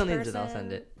the If rich she still needs person it, I'll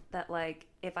send it. that like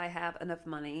if I have enough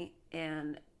money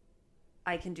and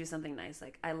I can do something nice.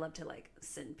 Like I love to like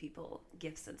send people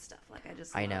gifts and stuff. Like I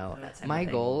just I love know. that type My of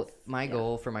thing. goal, Yeah.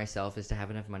 goal for myself is to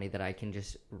have enough money that I can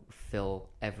just fill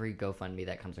every GoFundMe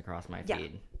that comes across my Yeah.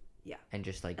 feed. Yeah. And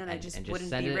just like And I just and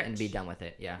wouldn't send be it and be rich. done with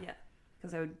it. Yeah. Yeah,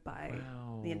 because I would buy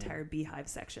Wow. the entire Beehive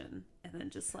section and then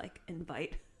just like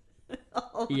invite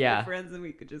all of Yeah. my friends and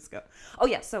we could just go. Oh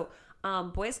yeah, so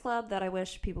boys club that I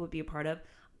wish people would be a part of.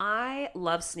 I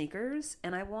love sneakers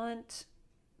and I want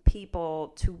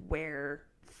people to wear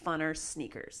funner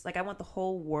sneakers. Like I want the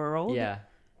whole world Yeah.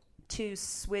 to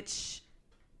switch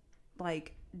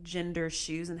like gender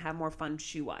shoes and have more fun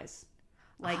shoe wise.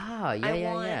 Like Ah, yeah, I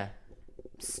yeah, want yeah.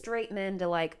 straight men to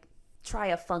like try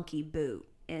a funky boot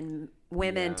and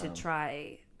women to Yeah.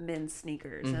 try men's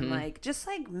sneakers and like just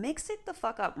like mix it the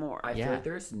fuck up more. I Yeah. feel like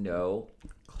there's no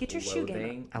Get your shoe game up.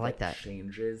 clothing I like that.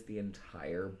 changes the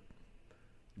entire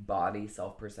body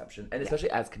self-perception, and especially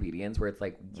as comedians where it's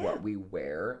like what we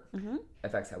wear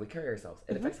affects how we carry ourselves.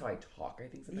 It affects how I talk, I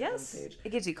think, sometimes on Yes, stage. it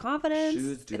gives you confidence.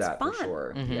 Shoes do it's that fun. for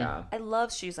sure. Mm-hmm. Yeah. I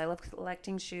love shoes. I love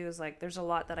collecting shoes. Like there's a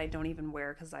lot that I don't even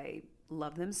wear because I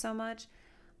love them so much.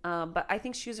 But I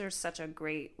think shoes are such a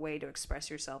great way to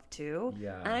express yourself too.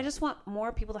 Yeah. And I just want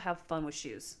more people to have fun with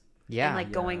shoes. Yeah. And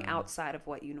like going Yeah. outside of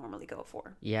what you normally go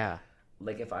for. Yeah.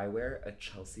 Like if I wear a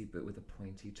Chelsea boot with a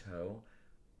pointy toe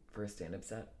for a stand-up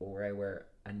set, or I wear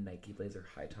a Nike Blazer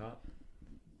high top,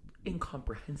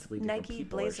 incomprehensibly different Nike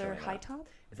people are Blazer showing high up. top?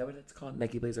 Is that what it's called?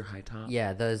 Nike Blazer high top?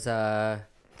 Yeah, those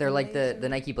they're like the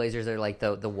Nike Blazers are like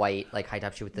the white like high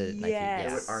top shoe with the Nike. Yes.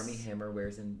 Yeah. What Army Hammer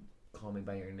wears in Call Me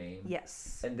by Your Name.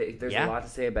 Yes. And there's Yeah. a lot to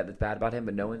say about that's bad about him,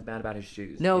 but no one's mad about his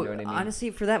shoes. No, you know what I mean?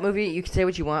 honestly, for that movie, you can say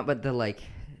what you want, but the like,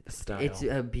 The style. it's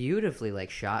a beautifully like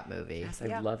shot movie. Yes, I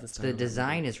Yeah. love the style. The of that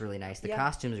design movie. is really nice. The Yeah.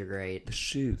 costumes are great. The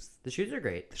shoes. The shoes are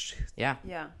great. The shoes. Yeah.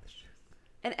 Yeah.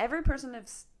 And every person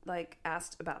that's like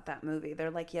asked about that movie, they're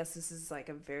like, yes, this is like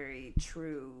a very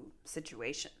true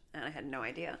situation. And I had no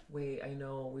idea. Wait, I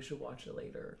know. We should watch it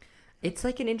later. It's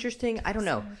like an interesting, I don't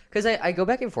know, because I go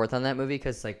back and forth on that movie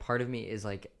because like part of me is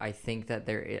like I think that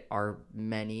there are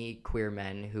many queer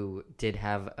men who did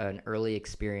have an early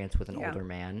experience with an Yeah. older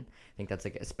man. I think that's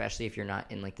like especially if you're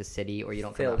not in like the city or you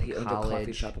don't Phil, come out he of owned a coffee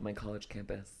college. shop at my college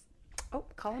campus. Oh,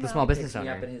 call him The out. small business picked me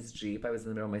owner. up in his Jeep. I was in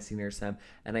the middle of my senior sem,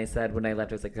 and I said when I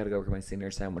left, I was like, gotta go work on my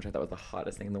senior sem, which I thought was the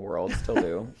hottest thing in the world. Still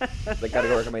do. Like, gotta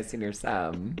go work on my senior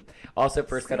sem. Also,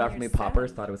 first got offered me Senior poppers,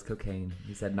 sem. thought it was cocaine.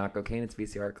 He said, not cocaine, it's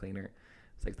VCR cleaner.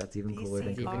 It's like, that's even cooler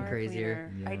than Even cocaine.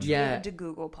 crazier. I Yeah. Yeah. need to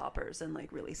Google poppers and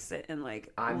like really sit and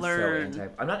like I'm learn.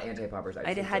 I'm not anti-poppers.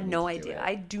 I had no idea.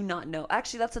 I do not know.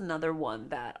 Actually, that's another one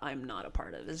that I'm not a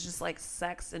part of. It's just like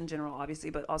sex in general, obviously,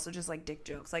 but also just like dick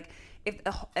jokes. Like if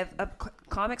a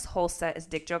comic's whole set is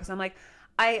dick jokes, I'm like,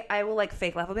 I will like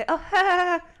fake laugh a bit. Oh, ha,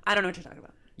 ha, ha. I don't know what you're talking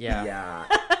about. Yeah. Yeah.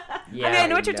 Yeah. I mean, I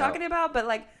know what you're know. talking about, but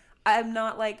like I'm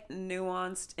not like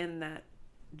nuanced in that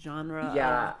genre.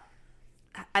 Yeah.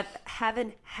 I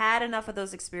haven't had enough of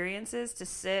those experiences to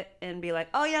sit and be like,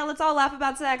 oh yeah, let's all laugh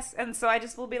about sex. And so I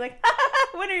just will be like,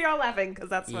 when are y'all laughing? Because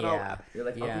that's what Yeah. You're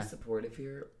like, I'll Yeah. be supportive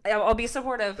here. I'll be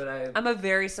supportive. But I'm a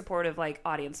very supportive like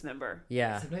audience member.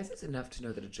 Yeah. Sometimes it's enough to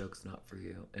know that a joke's not for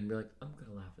you, and be like, I'm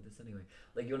gonna laugh at this anyway.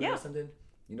 Like, you wanna Yeah. know something?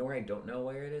 You know where I don't know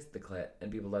where it is? The clit. And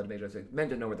people love to make jokes like, men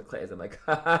don't know where the clit is. I'm like,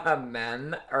 haha,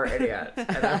 men are idiots. And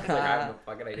I'm just like, I have no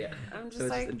fucking idea. I'm just So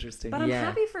it's like, just interesting. but I'm Yeah.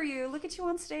 happy for you. Look at you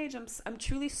on stage. I'm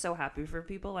truly so happy for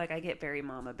people. Like I get very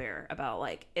mama bear about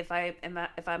like if I'm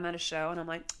at a show and I'm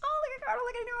like, oh look at Carter,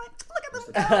 look at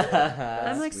you, look at this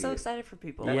guy. I'm like so Sweet. excited for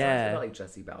people. That's Yeah. yeah. About like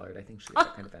Jessie Ballard. I think she's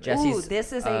that kind of energy. Jessie- Ooh, Jesse's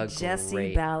this is a Jessie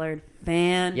great. Ballard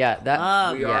fan. Yeah, that-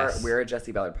 club. We're a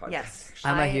Jessie Ballard podcast. Yes.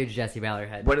 I'm a I- huge Jessie Ballard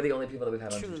head. One of the only people that we've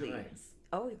had on Truly. 2 times.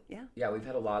 Oh yeah. Yeah, we've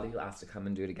had a lot of people ask to come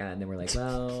and do it again, and we're like,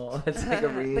 well, it's like a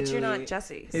really. But you're not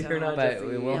Jessie. If so- you're not But Jessie,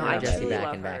 we will No, have I Jessie truly back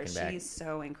love and back her. and back. She's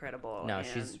so incredible. No, and,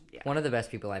 she's yeah. one of the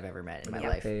best people I've ever met in my Yeah.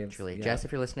 life. Faves, Truly. yeah. Jess,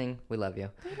 if you're listening, we love you.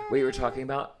 We were talking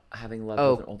about having love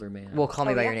Oh, with an older man. Well, call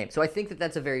me Oh, by yeah? your name. So I think that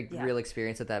that's a very Yeah. real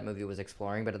experience that movie was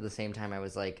exploring. But at the same time, I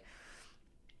was like,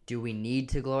 do we need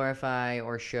to glorify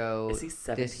or show? Is he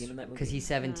 17 in that movie? Because he's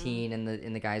 17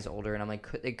 and the guy's older, and I'm like,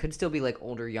 it could still be like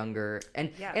older, younger,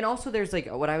 and Yeah. and also there's like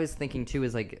what I was thinking too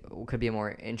is like could be a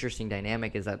more interesting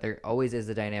dynamic is that there always is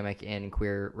a dynamic in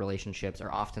queer relationships,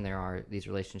 or often there are these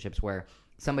relationships where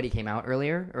somebody came out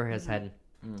earlier or has had,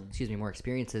 excuse me, more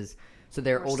experiences. So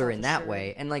they're More older in that self-assured.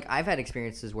 way. And like I've had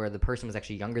experiences where the person was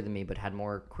actually younger than me but had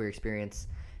more queer experience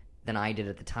than I did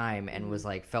at the time and was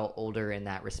like felt older in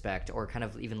that respect, or kind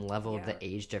of even leveled Yeah. the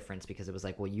age difference because it was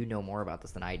like, well, you know more about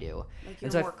this than I do. Like And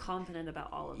you're so I more confident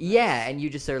about all of this. yeah, and you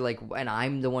just are like, and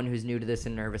I'm the one who's new to this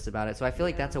and nervous about it. So I feel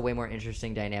like that's a way more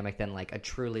interesting dynamic than like a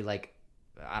truly like,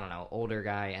 I don't know, older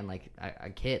guy and like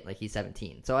a kid, like he's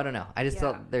 17. So I don't know. I just Yeah.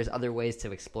 thought there's other ways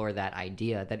to explore that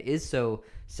idea that is so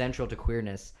central to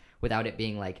queerness without it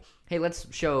being like, hey, let's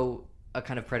show a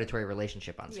kind of predatory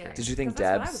relationship on screen. Yeah. Did you think 'Cause that's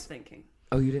what I Debs? was thinking.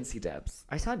 Oh, you didn't see Debs.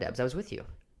 I saw Debs. I was with you.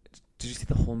 Did you see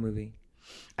the whole movie?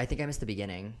 I think I missed the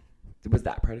beginning. Was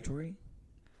that predatory?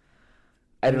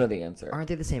 I don't know the answer. Aren't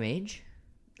they the same age?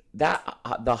 That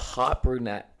the hot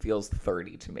brunette feels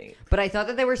 30 to me. But I thought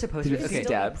that they were supposed Did to. you Okay. see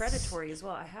Still Debs? be predatory as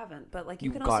well. I haven't, but like you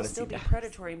You can gotta also see still be Debs.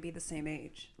 predatory and be the same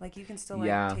age. Like you can still like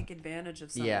Yeah. take advantage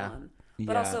of someone, Yeah.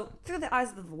 but Yeah. also through the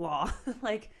eyes of the law.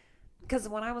 Like, because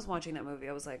when I was watching that movie,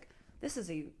 I was like, this is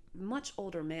a much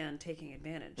older man taking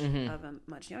advantage of a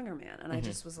much younger man, and I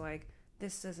just was like,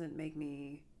 this doesn't make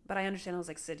me. But I understand. I was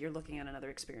like, Sid, you're looking at another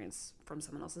experience from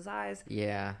someone else's eyes,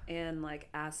 Yeah. and like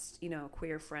asked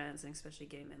queer friends and especially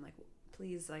gay men like,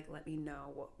 please like let me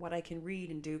know what I can read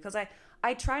and do, because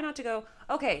I try not to go,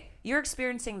 okay, you're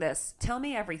experiencing this, tell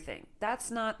me everything. That's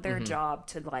not their job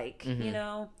to like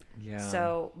Yeah.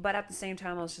 So but at the same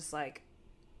time I was just like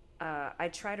I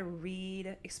try to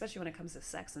read, especially when it comes to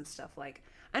sex and stuff. Like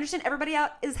I understand everybody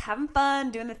out is having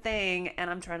fun doing the thing, and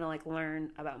I'm trying to like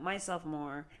learn about myself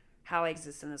more, how I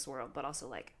exist in this world, but also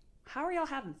like how are y'all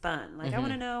having fun? Like I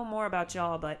want to know more about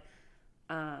y'all, but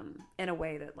in a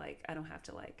way that like I don't have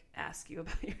to like ask you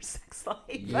about your sex life.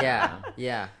 Yeah.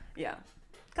 Yeah. Yeah.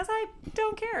 Because I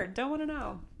don't care. Don't want to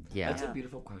know. Yeah. That's Yeah. a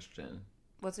beautiful question.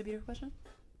 What's a beautiful question?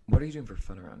 What are you doing for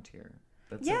fun around here?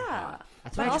 That's so Yeah. hot.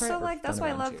 That's But why I also try- like that's fun why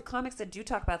I around love you. comics that do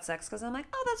talk about sex, because I'm like,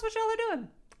 oh, that's what y'all are doing.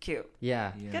 Cute.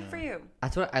 Yeah. Good for you.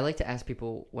 That's what I like to ask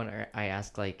people when I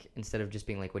ask, like, instead of just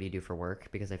being like, what do you do for work?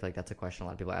 Because I feel like that's a question a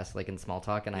lot of people ask, like, in small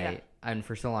talk. And Yeah. and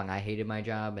for so long, I hated my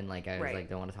job. And, like, I was Right. like,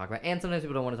 don't want to talk about it. And sometimes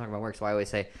people don't want to talk about work. So I always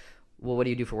say, well, what do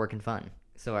you do for work and fun?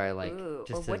 So I, like, Ooh,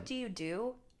 just or to, what do you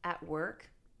do at work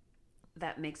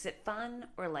that makes it fun?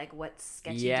 Or like what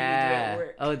sketchy do yeah. you do at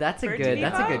work? Oh, that's a For it to good, be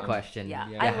that's a good fun? question. Yeah.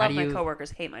 Yeah. I how love do my you-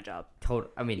 coworkers. Hate my job.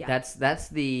 I mean, Yeah. that's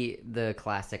the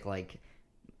classic, like,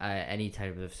 any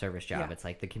type of service job. Yeah. It's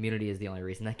like the community is the only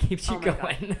reason that keeps you Oh my God.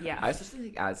 going. Yeah. I especially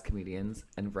think as comedians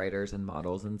and writers and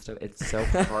models and stuff, it's so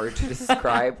hard to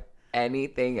describe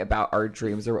anything about our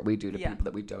dreams or what we do to Yeah. people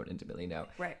that we don't intimately know.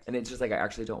 Right. And it's just like I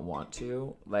actually don't want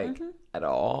to, like, at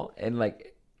all. And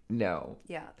like, no.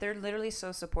 Yeah, they're literally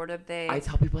so supportive. I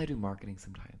tell people I do marketing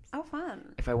sometimes. Oh,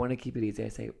 fun. If I want to keep it easy, they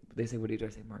say, what do you do? I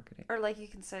say marketing. Or like you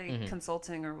can say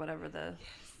consulting or whatever the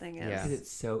thing is. Yeah. Because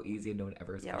it's so easy and no one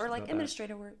ever has Yeah, or questions like about that.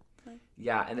 administrative work. Like,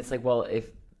 Yeah, and it's like, well, it's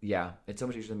so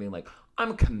much easier than being like,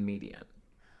 I'm a comedian.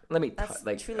 Let me that's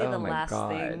like, truly oh the my last God.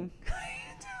 thing.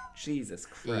 Jesus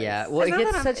Christ. Yeah, well, it It's not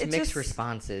gets that such it mixed just-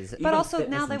 responses. But Even also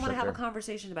fitness now they want to have a instructor.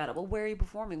 conversation about it. Well, where are you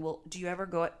performing? Well, do you ever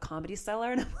go at Comedy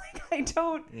Cellar? And I'm like, I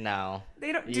don't. No.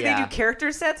 They don't. Do Yeah. they do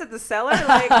character sets at the cellar?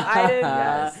 Like I didn't.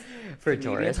 Yes. For Comedian's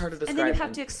tourists. hard to describe. And then you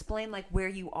have to explain like where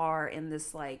you are in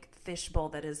this like fishbowl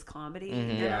that is comedy.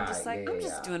 And Yeah, I'm just like, yeah, I'm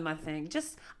just yeah. doing my thing.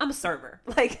 I'm a server.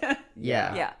 Like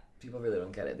Yeah. yeah. People really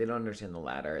don't get it. They don't understand the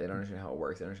ladder. They don't understand how it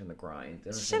works. They don't understand the grind.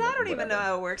 They don't Shit, understand, I like, don't even know whatever.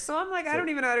 how it works. So I'm like, I So- don't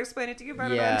even know how to explain it to you, but I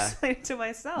don't know how Yeah. to explain it to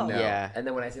myself. No. Yeah. And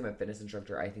then when I say I'm a fitness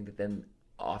instructor, I think that then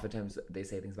oftentimes they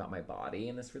say things about my body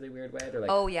in this really weird way. They're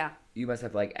like, Oh yeah. you must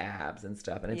have like abs and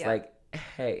stuff. And it's Yeah. like,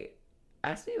 hey,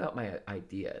 ask me about my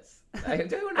ideas. I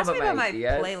don't know Ask me about my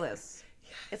ideas. playlist.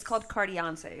 It's called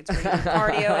Cardiance. It's where you do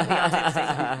cardio and Beyonce at the same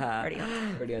time.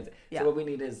 Cardiance. Cardiance. Yeah. So what we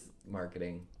need is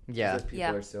marketing. Yeah. Because people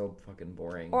Yeah. are so fucking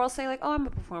boring. Or I'll say like, oh, I'm a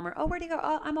performer. Oh, where do you go?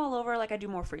 Oh, I'm all over. Like I do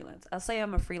more freelance. I'll say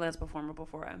I'm a freelance performer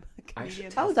before I'm a I should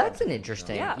comedian. tell Oh, that's an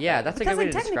interesting. Yeah. Yeah, that's a Because good way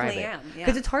I to describe technically it. am, yeah.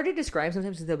 Because it's hard to describe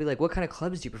sometimes. Because they'll be like, "What kind of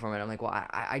clubs do you perform at?" I'm like, "Well,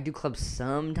 I do clubs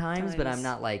sometimes, but I'm Times.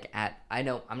 not like at. I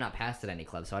know I'm not past at any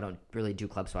club, so I don't really do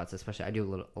club spots. Especially, I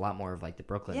do a lot more of like the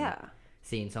Brooklyn Yeah.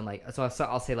 scene. So I'm like, so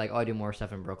I'll say like, oh, I do more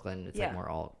stuff in Brooklyn. It's Yeah. like more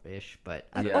alt-ish, but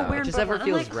I Yeah. don't Oh, know. where It in just never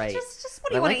Brooklyn? I'm feels like, right. Just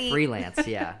what I do you want like to eat? freelance.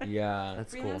 Yeah, Yeah.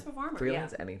 that's cool. Freelance performer.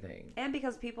 Freelance Yeah. anything. And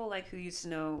because people like who used to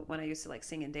know when I used to like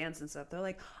sing and dance and stuff, they're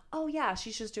like, oh yeah,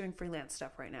 she's just doing freelance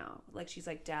stuff right now. Like she's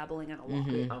like dabbling in a lot.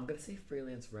 Mm-hmm. I'm going to say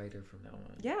freelance writer from now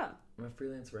on. Yeah. I'm a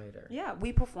freelance writer. Yeah.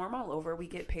 We perform all over. We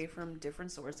get paid from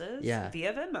different sources. Yeah.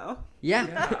 Via Venmo.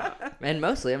 Yeah, and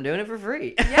mostly I'm doing it for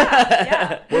free.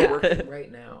 Yeah. We're working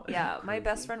right now. Yeah, my Crazy.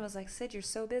 best friend was like, Sid, you're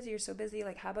so busy.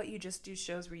 Like, how about you just do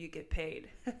shows where you get paid?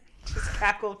 Just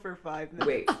cackled for 5 minutes.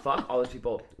 Wait, fuck all those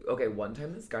people. Okay, one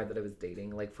time this guy that I was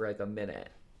dating, like, for like a minute,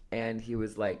 and he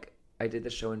was like, I did the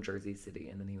show in Jersey City,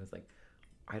 and then he was like,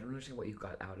 I don't understand what you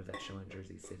got out of that show in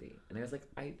Jersey City. And I was like,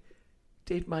 I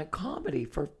did my comedy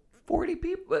for 40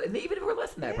 people. And even if we're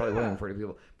less than that, I probably wasn't 40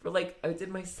 people. For like, I did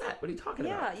my set. What are you talking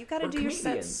about? Yeah, you got to We're do your set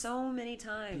comedians. so many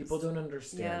times. People don't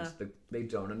understand. Yeah. They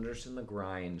don't understand the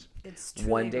grind. It's truly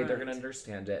One day they're grind. going to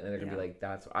understand it, and then they're going to be like,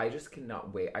 that's... I just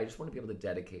cannot wait. I just want to be able to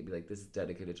dedicate, be like, this is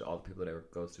dedicated to all the people that ever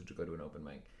goes to go to an open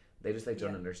mic. They just, like,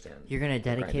 don't understand. You're gonna the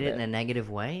grind dedicate of it in a negative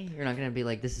way. You're not gonna be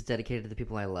like, "This is dedicated to the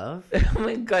people I love." Oh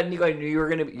my god, Nico! I knew you were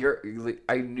gonna be.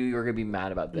 I knew you were gonna be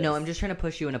mad about this. No, I'm just trying to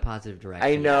push you in a positive direction.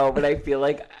 I know, but I feel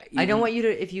like I don't want you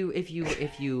to. If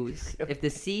the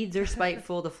seeds are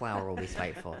spiteful, the flower will be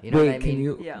spiteful. You know what I mean? Can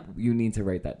you? Yeah. You need to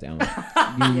write that down.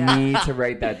 You need to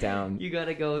write that down. You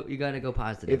gotta go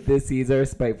positive. If the seeds are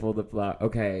spiteful, the flower.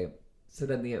 Okay, so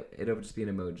then it'll just be an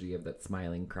emoji of that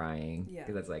smiling, crying. Yeah.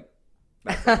 Because that's like.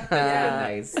 That's like a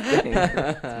nice thing.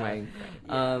 Smiling,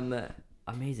 crying.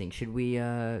 Amazing. Should we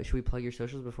plug your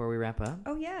socials before we wrap up?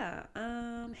 Oh yeah.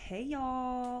 Hey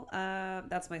y'all.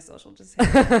 That's my social. Just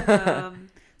hey.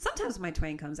 Sometimes my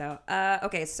twang comes out.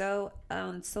 Okay, so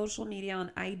on social media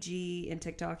on IG and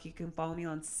TikTok, you can follow me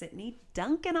on Sydney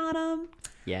Duncan Autumn.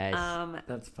 Yes.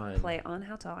 That's fun. Play on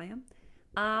how tall I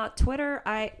am. Twitter,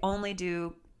 I only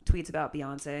do tweets about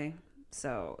Beyonce.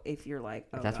 So if you're like,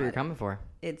 oh, if that's what you're coming for.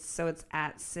 it's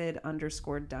at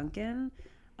Sid_Duncan.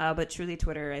 But truly,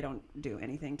 Twitter, I don't do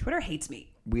anything. Twitter hates me.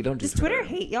 We don't do Does Twitter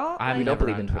hate y'all? I'm We don't never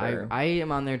believe in on- Twitter. I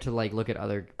am on there to like look at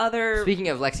other. Other Speaking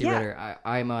of Lexi Yeah. Ritter,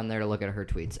 I'm on there to look at her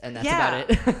tweets, and that's yeah.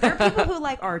 about it. There are people who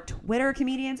like are Twitter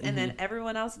comedians, and Mm-hmm. then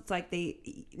everyone else, it's like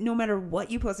no matter what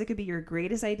you post, it could be your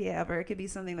greatest idea ever. It could be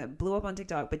something that blew up on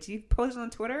TikTok, but you post it on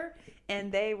Twitter,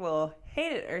 and they will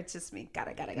hate it, or it's just me. Got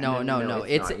it. No. No,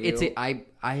 It's it's not you.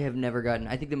 I have never gotten.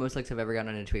 I think the most likes I've ever gotten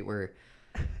on a tweet were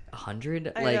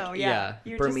 100. I like know, yeah.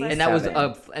 You're For just me, like, and that was 7.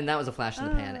 a flash in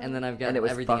the pan. And then I've got And it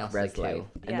was everything fuck else res like life. too.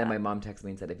 And Yeah. then my mom texted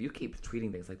me and said, if you keep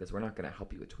tweeting things like this, we're not going to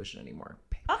help you with tuition anymore.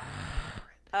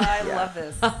 I love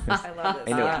this. I love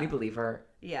this. I know. Can you believe her?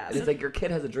 Yeah. And it's like your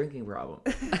kid has a drinking problem.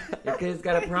 Your kid's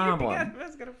got a problem.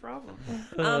 That's got a problem.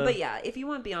 But yeah, if you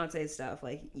want Beyonce stuff,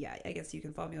 like, yeah, I guess you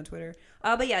can follow me on Twitter.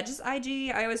 But yeah, just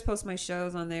IG. I always post my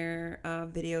shows on there,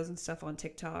 videos and stuff on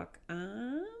TikTok.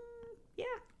 Yeah.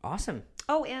 Awesome.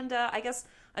 Oh, and I guess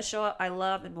a show I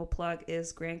love and will plug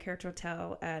is Grand Character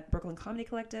Hotel at Brooklyn Comedy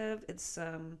Collective. It's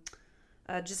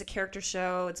just a character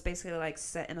show. It's basically like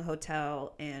set in a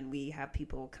hotel, and we have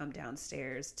people come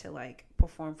downstairs to like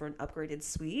perform for an upgraded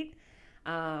suite.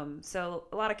 So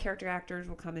a lot of character actors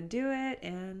will come and do it,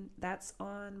 and that's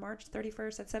on March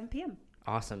 31st at 7 p.m.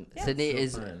 Awesome. Yeah. Sydney So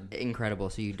is fun. incredible,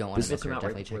 so you don't want to miss her.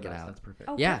 Definitely check it out. That's perfect.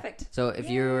 Oh, Yeah. perfect. So if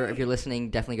Yay. you're listening,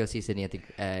 definitely go see Sydney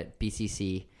at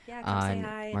BCC. Yeah, come say on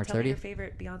hi and March tell me your 30th.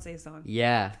 favorite Beyonce song.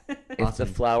 Yeah. If the Awesome.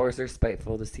 flowers are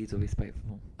spiteful, the seeds will be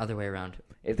spiteful. Other way around.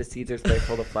 If the seeds are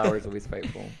spiteful, the flowers will be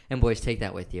spiteful. And boys, take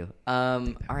that with you. All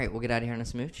right, we'll get out of here on a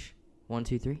smooch. 1,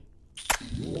 2, 3.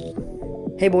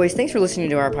 Hey boys, thanks for listening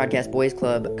to our podcast, Boys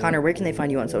Club. Connor, where can they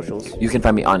find you on socials? You can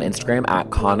find me on Instagram at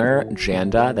Connor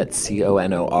Janda. That's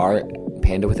CONOR,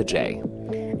 Panda with a J.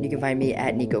 You can find me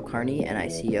at Nico Carney,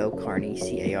 Nico Carney,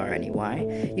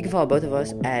 Carney. You can follow both of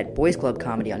us at Boys Club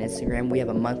Comedy on Instagram. We have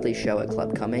a monthly show at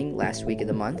Club Coming last week of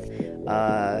the month.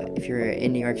 If you're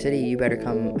in New York City, you better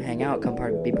come hang out,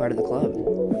 be part of the club.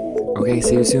 Okay,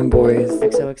 see you soon, boys.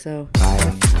 XOXO.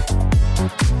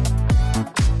 Bye.